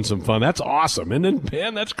room having some fun. That's awesome, and then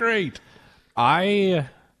Ben, that's great. I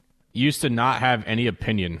used to not have any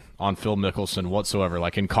opinion on Phil Mickelson whatsoever.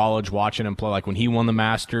 Like in college, watching him play, like when he won the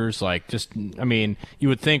Masters, you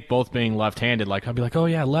would think both being left-handed, I'd be like, oh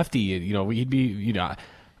yeah, lefty, he'd be,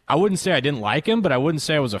 I wouldn't say I didn't like him, but I wouldn't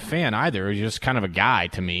say I was a fan either. He was just kind of a guy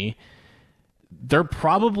to me. There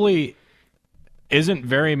probably isn't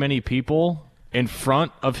very many people in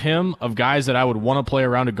front of him, of guys that I would want to play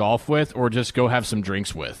around a golf with or just go have some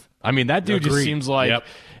drinks with. I mean, that dude just Agreed. seems like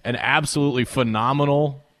an absolutely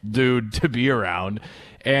phenomenal dude to be around.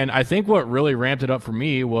 And I think what really ramped it up for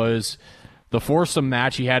me was the foursome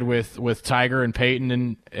match he had with Tiger and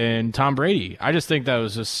Peyton and Tom Brady. I just think that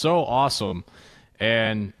was just so awesome.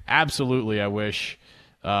 And absolutely, I wish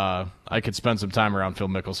I could spend some time around Phil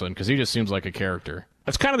Mickelson because he just seems like a character.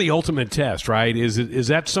 That's kind of the ultimate test, right? Is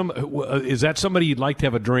that somebody you'd like to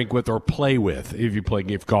have a drink with or play with if you play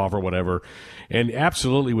golf or whatever? And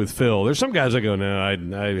absolutely with Phil, there's some guys that go, no,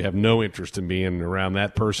 I have no interest in being around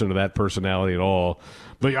that person or that personality at all.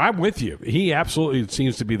 But I'm with you. He absolutely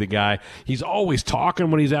seems to be the guy. He's always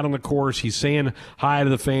talking when he's out on the course. He's saying hi to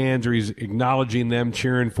the fans or he's acknowledging them,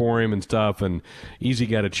 cheering for him and stuff, and easy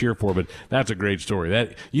guy to cheer for. But that's a great story.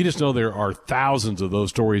 That you just know there are thousands of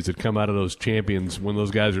those stories that come out of those champions when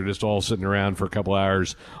those guys are just all sitting around for a couple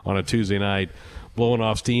hours on a Tuesday night blowing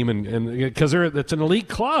off steam, and because it's an elite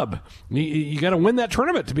club. You got to win that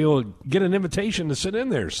tournament to be able to get an invitation to sit in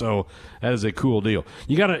there. So that is a cool deal.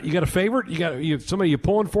 You got a favorite? You somebody you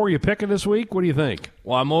pulling for? You picking this week? What do you think?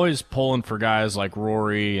 Well, I'm always pulling for guys like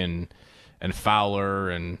Rory and Fowler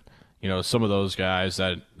and some of those guys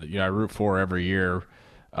that I root for every year.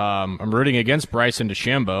 I'm rooting against Bryson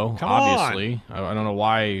DeChambeau. Obviously, I don't know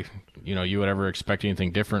why you would ever expect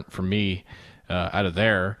anything different from me out of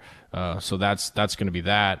there. So that's going to be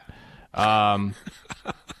that. Colin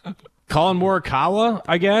Morikawa,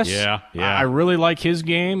 I guess. Yeah. I really like his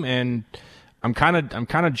game, and I'm kind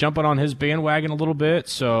of jumping on his bandwagon a little bit.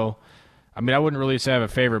 So, I mean, I wouldn't really say I have a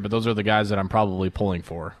favorite, but those are the guys that I'm probably pulling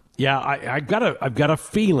for. Yeah, I've got a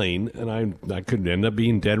feeling, and I could end up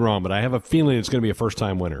being dead wrong, but I have a feeling it's going to be a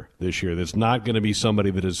first-time winner this year. That's not going to be somebody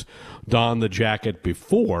that has donned the jacket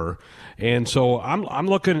before. And so I'm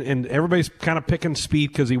looking, and everybody's kind of picking Spieth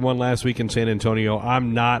because he won last week in San Antonio.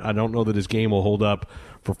 I'm not. I don't know that his game will hold up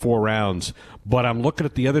for 4 rounds. But I'm looking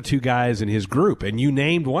at the other 2 guys in his group, and you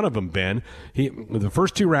named one of them, Ben. The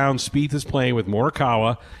first 2 rounds, Spieth is playing with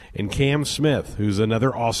Morikawa and Cam Smith, who's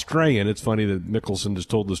another Australian. It's funny that Mickelson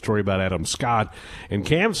just told the story about Adam Scott. And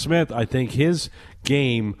Cam Smith, I think his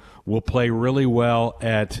game will play really well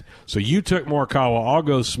at – so you took Morikawa. I'll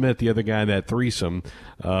go Smith, the other guy in that threesome.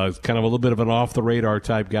 Kind of a little bit of an off-the-radar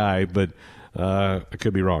type guy, but – I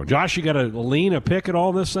could be wrong. Josh, you got a pick at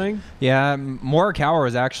all this thing? Yeah, Morikawa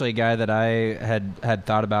was actually a guy that I had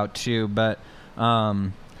thought about too, but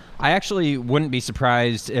I actually wouldn't be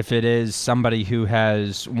surprised if it is somebody who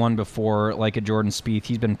has won before, like a Jordan Spieth.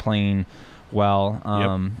 He's been playing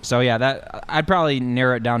well. So yeah, that I'd probably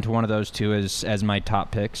narrow it down to one of those 2 as my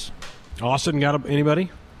top picks. Austin, got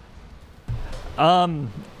anybody?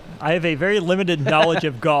 I have a very limited knowledge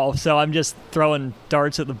of golf, so I'm just throwing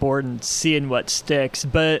darts at the board and seeing what sticks.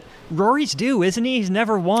 But Rory's due, isn't he? He's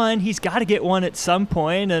never won. He's got to get one at some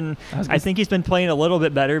point, and I think he's been playing a little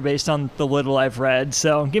bit better based on the little I've read.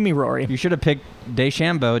 So give me Rory. You should have picked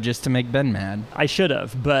DeChambeau just to make Ben mad. I should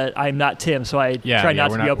have, but I'm not Tim, so I try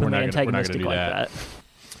not to be openly antagonistic like that.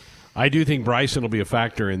 I do think Bryson will be a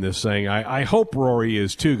factor in this thing. I hope Rory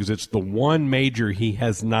is too, because it's the one major he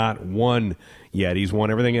has not won yet. He's won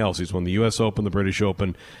everything else. He's won the U.S. Open, the British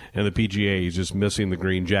Open, and the PGA. He's just missing the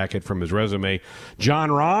green jacket from his resume. Jon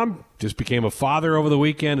Rahm just became a father over the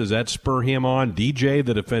weekend. Does that spur him on? DJ,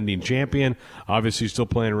 the defending champion, obviously still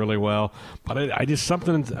playing really well. But I just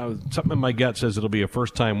something in my gut says it'll be a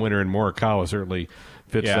first-time winner, and Morikawa certainly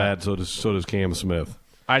fits that. So does Cam Smith.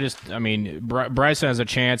 Bryson has a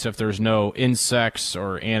chance if there's no insects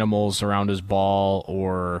or animals around his ball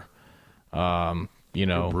or,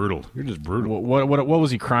 You're brutal. You're just brutal. What was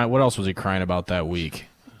he crying? What else was he crying about that week?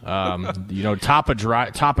 Top a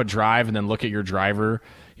drive and then look at your driver.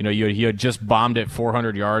 You had just bombed it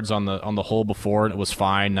 400 yards on the hole before and it was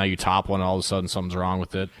fine. Now you top one, and all of a sudden something's wrong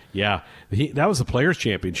with it. Yeah, that was the Players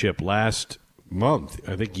Championship last month.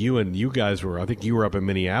 I think you guys were. I think you were up in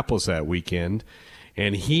Minneapolis that weekend.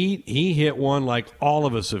 And he hit one like all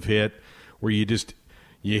of us have hit, where you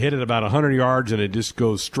hit it about 100 yards and it just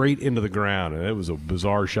goes straight into the ground. And it was a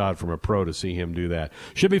bizarre shot from a pro to see him do that.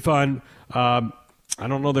 Should be fun. I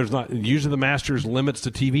don't know. There's not usually the Masters limits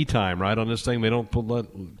to TV time, right? On this thing, they don't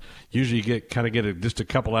usually get just a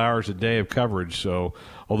couple hours a day of coverage. So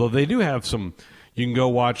although they do have some. You can go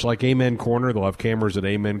watch like Amen Corner. They'll have cameras at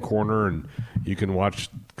Amen Corner, and you can watch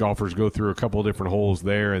golfers go through a couple of different holes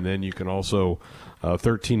there. And then you can also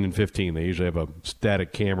 13 and 15. They usually have a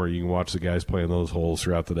static camera. You can watch the guys playing those holes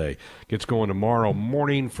throughout the day. Gets going tomorrow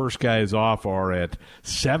morning. First guys off are at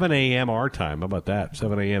 7 a.m. our time. How about that?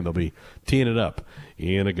 7 a.m. They'll be teeing it up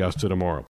in Augusta tomorrow.